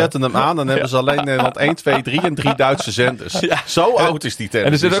en ze zetten hem aan, dan hebben ze alleen Nederland 1, 2, 3 en 3 Duitse zenders. Ja. Zo oud is die tennis.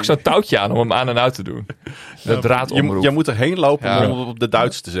 En er zit ook zo'n touwtje aan om hem aan en uit te doen. De draadomroep. Je moet erheen lopen om hem op de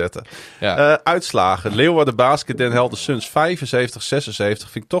Duits te zetten. Ja. Uitslagen. Leeuwarden Basket, Den Helder Suns 75-76.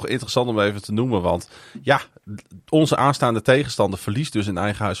 Vind ik toch interessant om even te noemen. Want ja, onze aanstaande tegenstander verliest dus in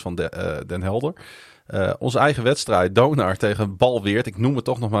eigen huis van Den Helder. Onze eigen wedstrijd, Donar tegen BAL Weert. Ik noem het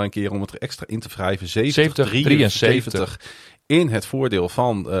toch nog maar een keer om het er extra in te wrijven. 70-73 in het voordeel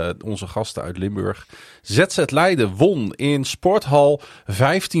van onze gasten uit Limburg. ZZ Leiden won in Sporthal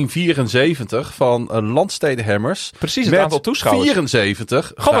 1574 van Landstede Hammers. Precies het aantal toeschouwers. 74-65.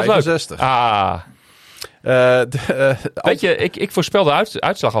 Weet je, ik voorspel de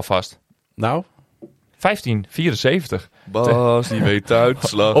uitslag alvast. Nou? 1574. Bas, die weet de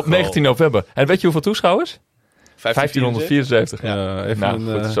uitslag. Op 19 november. En weet je hoeveel toeschouwers? 1574.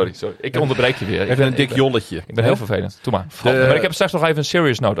 Ja. Sorry. Ik onderbreek je weer. Even een dik jolletje. Ik ben heel vervelend. Doe maar. Maar ik heb straks nog even een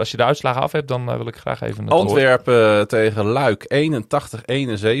serious note. Als je de uitslagen af hebt, dan wil ik graag even... Antwerpen tegen Luik 81-71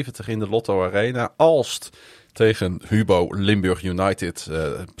 in de Lotto Arena. Alst tegen Hubo Limburg United.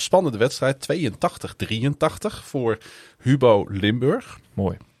 Spannende wedstrijd. 82-83 voor Hubo Limburg.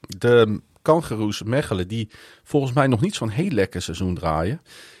 Mooi. De Kangaroes Mechelen, die volgens mij nog niet zo'n heel lekker seizoen draaien,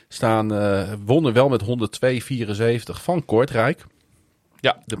 wonnen wel met 102-74 van Kortrijk.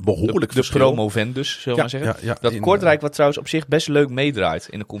 Ja, behoorlijk de promovendus, zullen we maar zeggen. Ja, dat Kortrijk, wat trouwens op zich best leuk meedraait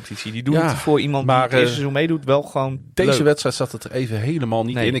in de competitie. Die doen het voor iemand die het eerste seizoen meedoet wel gewoon Deze leuk. wedstrijd zat het er even helemaal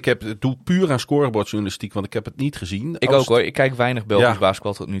niet in. Ik doe puur aan scorebordjournalistiek, want ik heb het niet gezien. Ik ook hoor. Ik kijk weinig Belgisch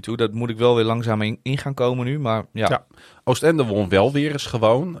basketbal tot nu toe. Dat moet ik wel weer langzaam in gaan komen nu, maar ja. Oostende won wel weer eens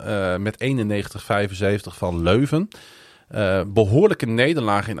gewoon met 91-75 van Leuven. Behoorlijke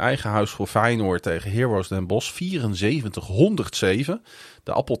nederlaag in eigen huis voor Feyenoord tegen Heroes Den Bosch. 74-107.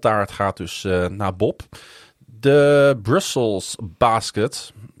 De appeltaart gaat dus naar Bob. De Brussels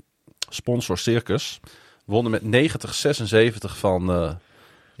Basket, sponsor Circus, wonnen met 90-76 van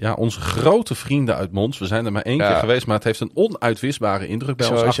onze grote vrienden uit Mons. We zijn er maar één keer geweest, maar het heeft een onuitwisbare indruk bij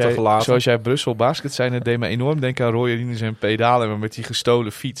ons achtergelaten. Zoals jij Brussel Basket zei, het deed me enorm denken aan Roy Rinus en pedalen, maar met die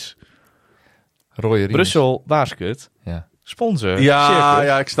gestolen fiets. Brussel Basket. Ja. Sponsor.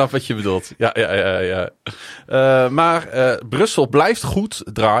 Ja, ik snap wat je bedoelt. Ja. Maar Brussel blijft goed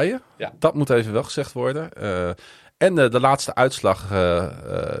draaien. Ja. Dat moet even wel gezegd worden. En de laatste uitslag,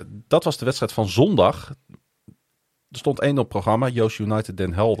 dat was de wedstrijd van zondag. Er stond 1 op programma, Joost United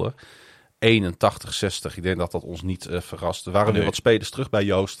Den Helder. 81-60. Ik denk dat ons niet verrast. Er waren weer wat spelers terug bij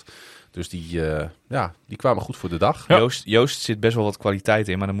Joost. Dus die kwamen goed voor de dag. Ja. Joost zit best wel wat kwaliteit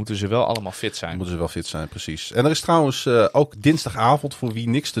in, maar dan moeten ze wel allemaal fit zijn. Moeten ze wel fit zijn, precies. En er is trouwens ook dinsdagavond, voor wie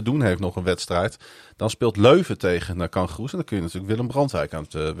niks te doen heeft, nog een wedstrijd. Dan speelt Leuven tegen Kangaroes. En dan kun je natuurlijk Willem Brandwijk aan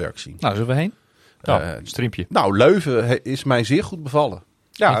het werk zien. Nou, zullen we heen? Een streampje. Nou, Leuven is mij zeer goed bevallen.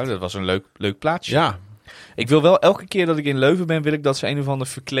 Ja, dat was een leuk plaatsje. Ja. Ik wil wel elke keer dat ik in Leuven ben, wil ik dat ze een of ander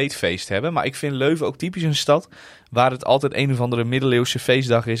verkleedfeest hebben. Maar ik vind Leuven ook typisch een stad waar het altijd een of andere middeleeuwse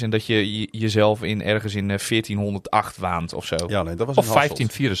feestdag is. En dat je jezelf ergens in 1408 waant of zo. Ja, nee, dat was of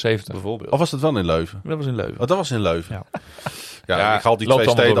 1574 bijvoorbeeld. Of was het wel in Leuven? Dat was in Leuven. Oh, dat was in Leuven. Ja. Ik haal die twee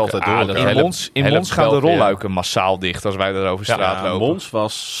steden altijd door. In Mons gaan de rolluiken massaal dicht als wij er over straat lopen. Mons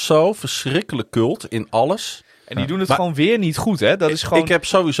was zo verschrikkelijk kult in alles. En die doen het gewoon weer niet goed, hè? Dat is gewoon... Ik heb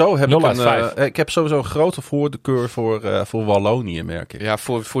sowieso een grote voorkeur voor Wallonië, merk ik. Ja,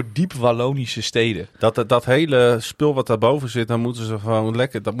 voor diep Wallonische steden. Dat hele spul wat daarboven zit, dan moeten ze gewoon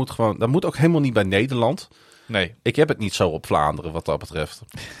lekker... Dat moet ook helemaal niet bij Nederland. Nee. Ik heb het niet zo op Vlaanderen, wat dat betreft.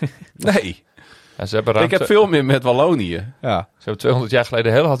 Nee. Ja, ik heb veel meer met Wallonië. Ja. Ze hebben 200 jaar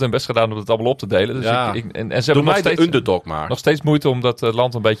geleden heel hard hun best gedaan om het allemaal op te delen. Dus en ze hebben de underdog maar. Nog steeds moeite om dat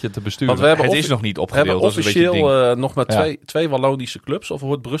land een beetje te besturen. Want het is nog niet opgedeeld. We hebben officieel nog maar twee Wallonische clubs. Of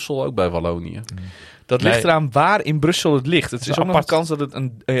hoort Brussel ook bij Wallonië? Dat ligt eraan waar in Brussel het ligt. Het is ook nog een kans dat het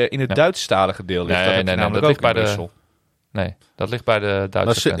in het Duitsstalige deel ligt. Nee, dat ligt bij Brussel. Nee, dat ligt bij de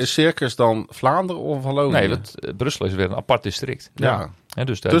Duitse grens. Is Circus dan Vlaanderen of Wallonië? Nee, Brussel is weer een apart district. Ja.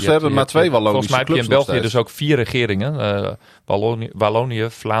 Dus we hebben maar 2 Wallonische clubs. Volgens mij heb je in België dus ook 4 regeringen. Wallonië,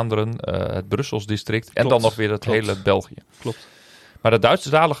 Vlaanderen, het Brussels district en dan nog weer het hele België. Klopt. Maar het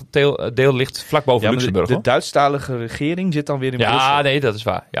Duitsstalige deel ligt vlak boven Luxemburg. De Duitsstalige regering zit dan weer in Brussel. Ja, nee, dat is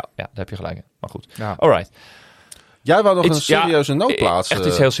waar. Ja, daar heb je gelijk in. Maar goed. Ja. Alright. Jij wou nog een serieuze noot plaatsen. Echt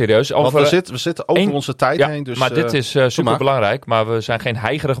iets heel serieus. Want we zitten over onze tijd heen. Dus, maar dit is super belangrijk. Maar we zijn geen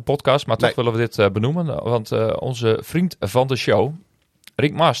heigerige podcast. Maar toch willen we dit benoemen. Want onze vriend van de show,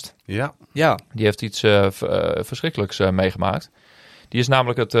 Rick Mast. Ja. Die heeft iets verschrikkelijks meegemaakt. Die is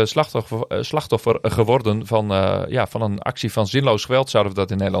namelijk het slachtoffer geworden van een actie van zinloos geweld, zouden we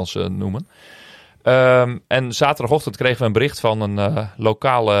dat in het Nederlands noemen. En zaterdagochtend kregen we een bericht van een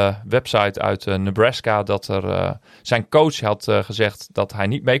lokale website uit Nebraska dat zijn coach had gezegd dat hij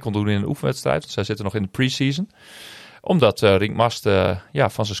niet mee kon doen in een oefenwedstrijd. Zij zitten nog in de pre-season. Omdat Rienk Mast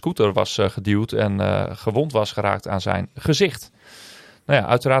van zijn scooter was geduwd en gewond was geraakt aan zijn gezicht. Nou ja,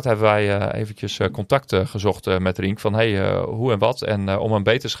 uiteraard hebben wij eventjes contact gezocht met Rienk van hoe en wat. En om een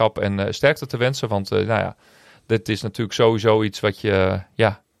beterschap en sterkte te wensen. Want dit is natuurlijk sowieso iets wat je...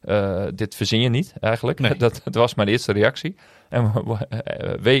 dit verzin je niet eigenlijk. Nee. Dat was mijn eerste reactie. En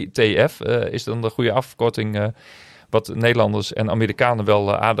WTF is dan de goede afkorting wat Nederlanders en Amerikanen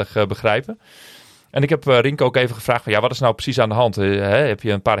wel aardig begrijpen. En ik heb Rienk ook even gevraagd van wat is nou precies aan de hand? Heb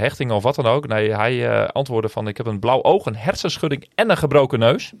je een paar hechtingen of wat dan ook? Nee, hij antwoordde van ik heb een blauw oog, een hersenschudding en een gebroken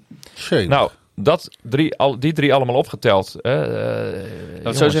neus. Shame. Nou, die drie allemaal opgeteld.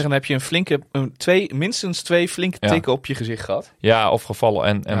 Dat zou zeggen, dan heb je minstens twee flinke tikken op je gezicht gehad. Ja, of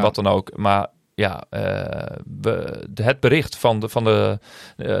gevallen en wat dan ook. Maar het bericht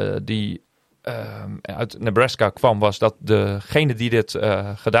die uit Nebraska kwam was dat degene die dit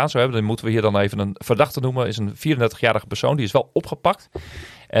gedaan zou hebben, dan moeten we hier dan even een verdachte noemen, is een 34-jarige persoon. Die is wel opgepakt.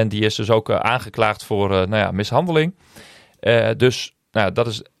 En die is dus ook aangeklaagd voor mishandeling. Dus dat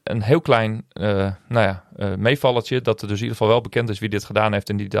is een heel klein meevalletje. Dat er dus in ieder geval wel bekend is wie dit gedaan heeft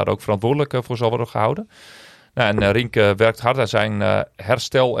en die daar ook verantwoordelijk voor zal worden gehouden. En Rienk werkt hard aan zijn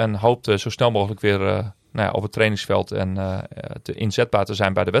herstel en hoopt zo snel mogelijk weer op het trainingsveld en inzetbaar te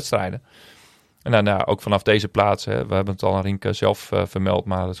zijn bij de wedstrijden. En ook vanaf deze plaats, we hebben het al aan Rienk zelf vermeld,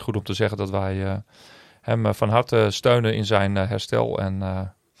 maar het is goed om te zeggen dat wij hem van harte steunen in zijn herstel en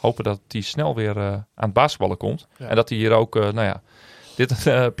hopen dat hij snel weer aan het basketballen komt. Ja. En dat hij hier ook dit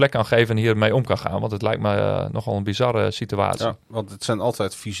een plek kan geven en hiermee om kan gaan, want het lijkt me nogal een bizarre situatie. Ja, want het zijn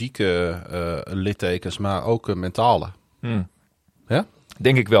altijd fysieke littekens, maar ook mentale. Ja?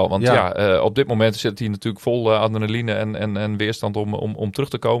 Denk ik wel, want op dit moment zit hij natuurlijk vol adrenaline en weerstand om terug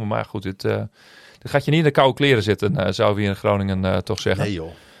te komen. Maar goed, dit gaat je niet in de koude kleren zitten, zouden we hier in Groningen toch zeggen. Nee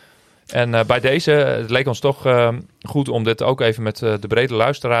joh. En bij deze, het leek ons toch goed om dit ook even met de brede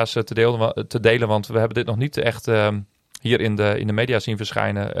luisteraars te delen. Want we hebben dit nog niet echt hier in de media zien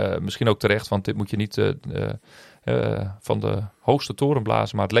verschijnen. Misschien ook terecht, want dit moet je niet van de hoogste toren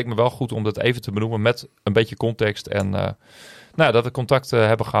blazen. Maar het leek me wel goed om dat even te benoemen met een beetje context en... dat we contact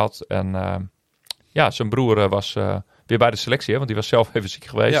hebben gehad. En zijn broer was weer bij de selectie. Want die was zelf even ziek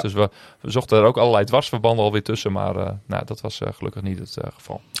geweest. Ja. Dus we zochten er ook allerlei dwarsverbanden alweer tussen. Maar dat was gelukkig niet het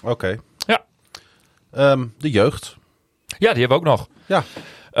geval. Oké. Ja. De jeugd. Ja, die hebben we ook nog. Ja.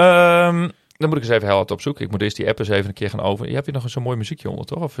 Dan moet ik eens even heel hard opzoeken. Ik moet eerst die app eens even een keer gaan over. Je hebt hier nog zo'n mooi muziekje onder,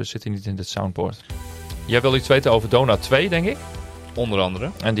 toch? Of zit hij niet in dit soundboard? Jij wil iets weten over Donar 2, denk ik? Onder andere.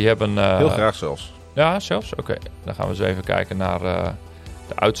 En die hebben... Heel graag zelfs. Ja, zelfs? Oké. Dan gaan we eens even kijken naar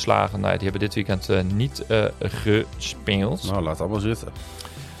de uitslagen. Nee, die hebben dit weekend niet gespeeld. Nou, laat allemaal zitten.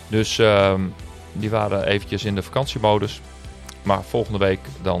 Dus die waren eventjes in de vakantiemodus. Maar volgende week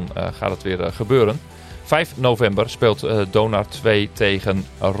dan gaat het weer gebeuren. 5 november speelt Donar 2 tegen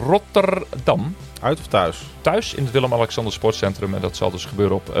Rotterdam. Uit of thuis? Thuis in het Willem-Alexander Sportcentrum. En dat zal dus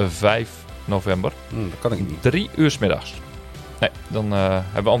gebeuren op 5 november. Dat kan ik niet. 3 uur 's middags. Nee, dan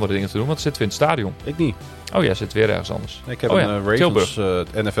hebben we andere dingen te doen, want dan zitten we in het stadion. Ik niet. Oh, jij zit weer ergens anders. Ik heb een Ravens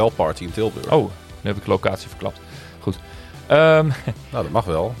NFL-party in Tilburg. Oh, nu heb ik locatie verklapt. Goed. Nou, dat mag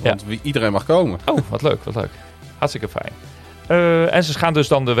wel, want iedereen mag komen. Oh, wat leuk, wat leuk. Hartstikke fijn. En ze gaan dus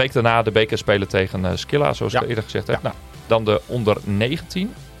dan de week daarna de beker spelen tegen Skilla, zoals ik eerder gezegd heb. Ja. Nou, dan de onder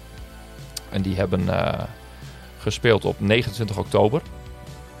 19. En die hebben gespeeld op 29 oktober.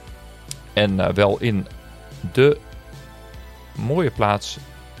 En wel in de mooie plaats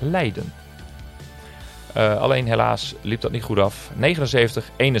Leiden. Alleen helaas liep dat niet goed af. 79-71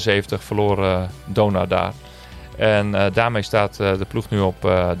 verloor Donar daar. En daarmee staat de ploeg nu op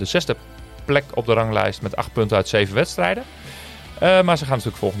de 6e plek op de ranglijst met 8 punten uit 7 wedstrijden. Maar ze gaan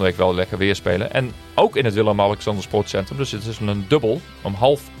natuurlijk volgende week wel lekker weer spelen. En ook in het Willem-Alexander Sportcentrum. Dus het is een dubbel. Om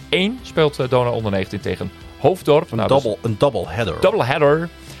 12:30 speelt Donar onder 19 tegen Hoofddorp. Een double header. Double header.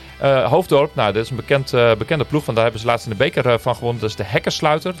 Hoofddorp, nou, dit is een bekende ploeg. Want daar hebben ze laatst in de beker van gewonnen. Dat is de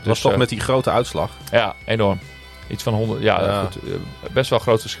Hekkersluiter. Dat was toch met die grote uitslag? Ja, enorm. Iets van 100. Ja. Goed, best wel een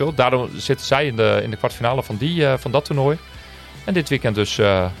groot verschil. Daardoor zitten zij in de kwartfinale van dat toernooi. En dit weekend dus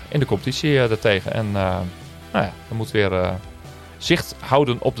in de competitie daartegen. En we moeten weer zicht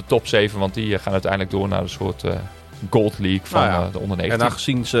houden op de top 7. Want die gaan uiteindelijk door naar een soort Gold League van de onder 19. En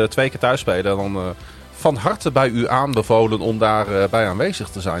aangezien ze 2 keer thuis spelen, dan van harte bij u aanbevolen om daarbij bij aanwezig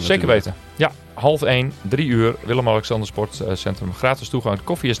te zijn. Zeker natuurlijk. weten. Ja, 12:30, 3 uur, Willem-Alexander Sportcentrum. Gratis toegang. De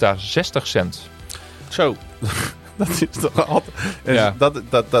koffie is daar 60 cent. Zo. Dat is toch altijd... Ja.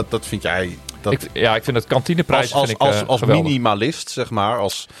 Dat vind jij... Ik vind het kantineprijs als geweldig. minimalist, zeg maar,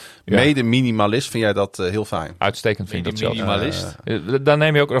 als mede-minimalist, vind jij dat heel fijn? Uitstekend vind ik dat zelf. Minimalist. Dan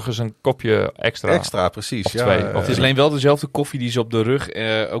neem je ook nog eens een kopje extra. Extra, precies. Of twee. Het is alleen wel dezelfde koffie die ze op de rug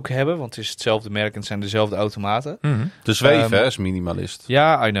ook hebben. Want het is hetzelfde merk en het zijn dezelfde automaten. De zweven, hè, is minimalist.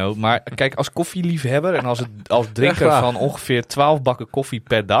 Ja, I know. Maar kijk, als koffieliefhebber en als drinker van ongeveer 12 bakken koffie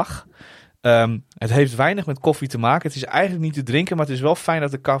per dag... het heeft weinig met koffie te maken. Het is eigenlijk niet te drinken, maar het is wel fijn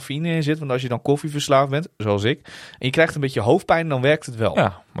dat er cafeïne in zit. Want als je dan koffieverslaafd bent, zoals ik, en je krijgt een beetje hoofdpijn, dan werkt het wel.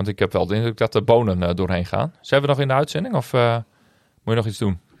 Ja, want ik heb wel de indruk dat de bonen doorheen gaan. Zijn we nog in de uitzending of moet je nog iets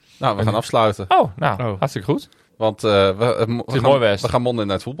doen? Nou, we gaan afsluiten. Hartstikke goed. Want we gaan Monday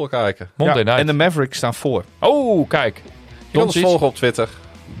Night Voetbal kijken. Monday Night. En de Mavericks staan voor. Oh, kijk. Je kan ons volgen op Twitter.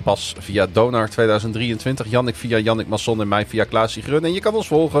 Bas via Donar 2023. Jannik via Jannik Masson en mij via Klaas Grun. En je kan ons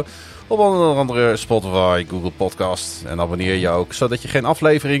volgen op onder andere Spotify, Google Podcast. En abonneer je ook, zodat je geen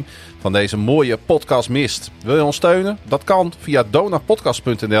aflevering van deze mooie podcast mist. Wil je ons steunen? Dat kan via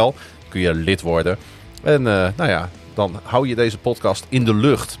donarpodcast.nl. Kun je lid worden. En dan hou je deze podcast in de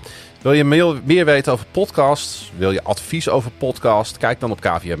lucht. Wil je meer weten over podcasts? Wil je advies over podcast? Kijk dan op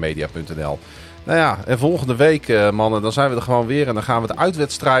kvmedia.nl. Nou ja, en volgende week, mannen, dan zijn we er gewoon weer. En dan gaan we de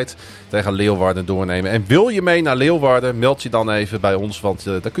uitwedstrijd tegen Leeuwarden doornemen. En wil je mee naar Leeuwarden, meld je dan even bij ons. Want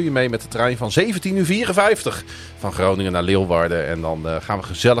dan kun je mee met de trein van 17:54 van Groningen naar Leeuwarden. En dan gaan we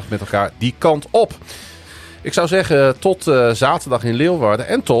gezellig met elkaar die kant op. Ik zou zeggen, tot zaterdag in Leeuwarden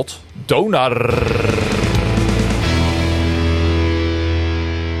en tot Donar.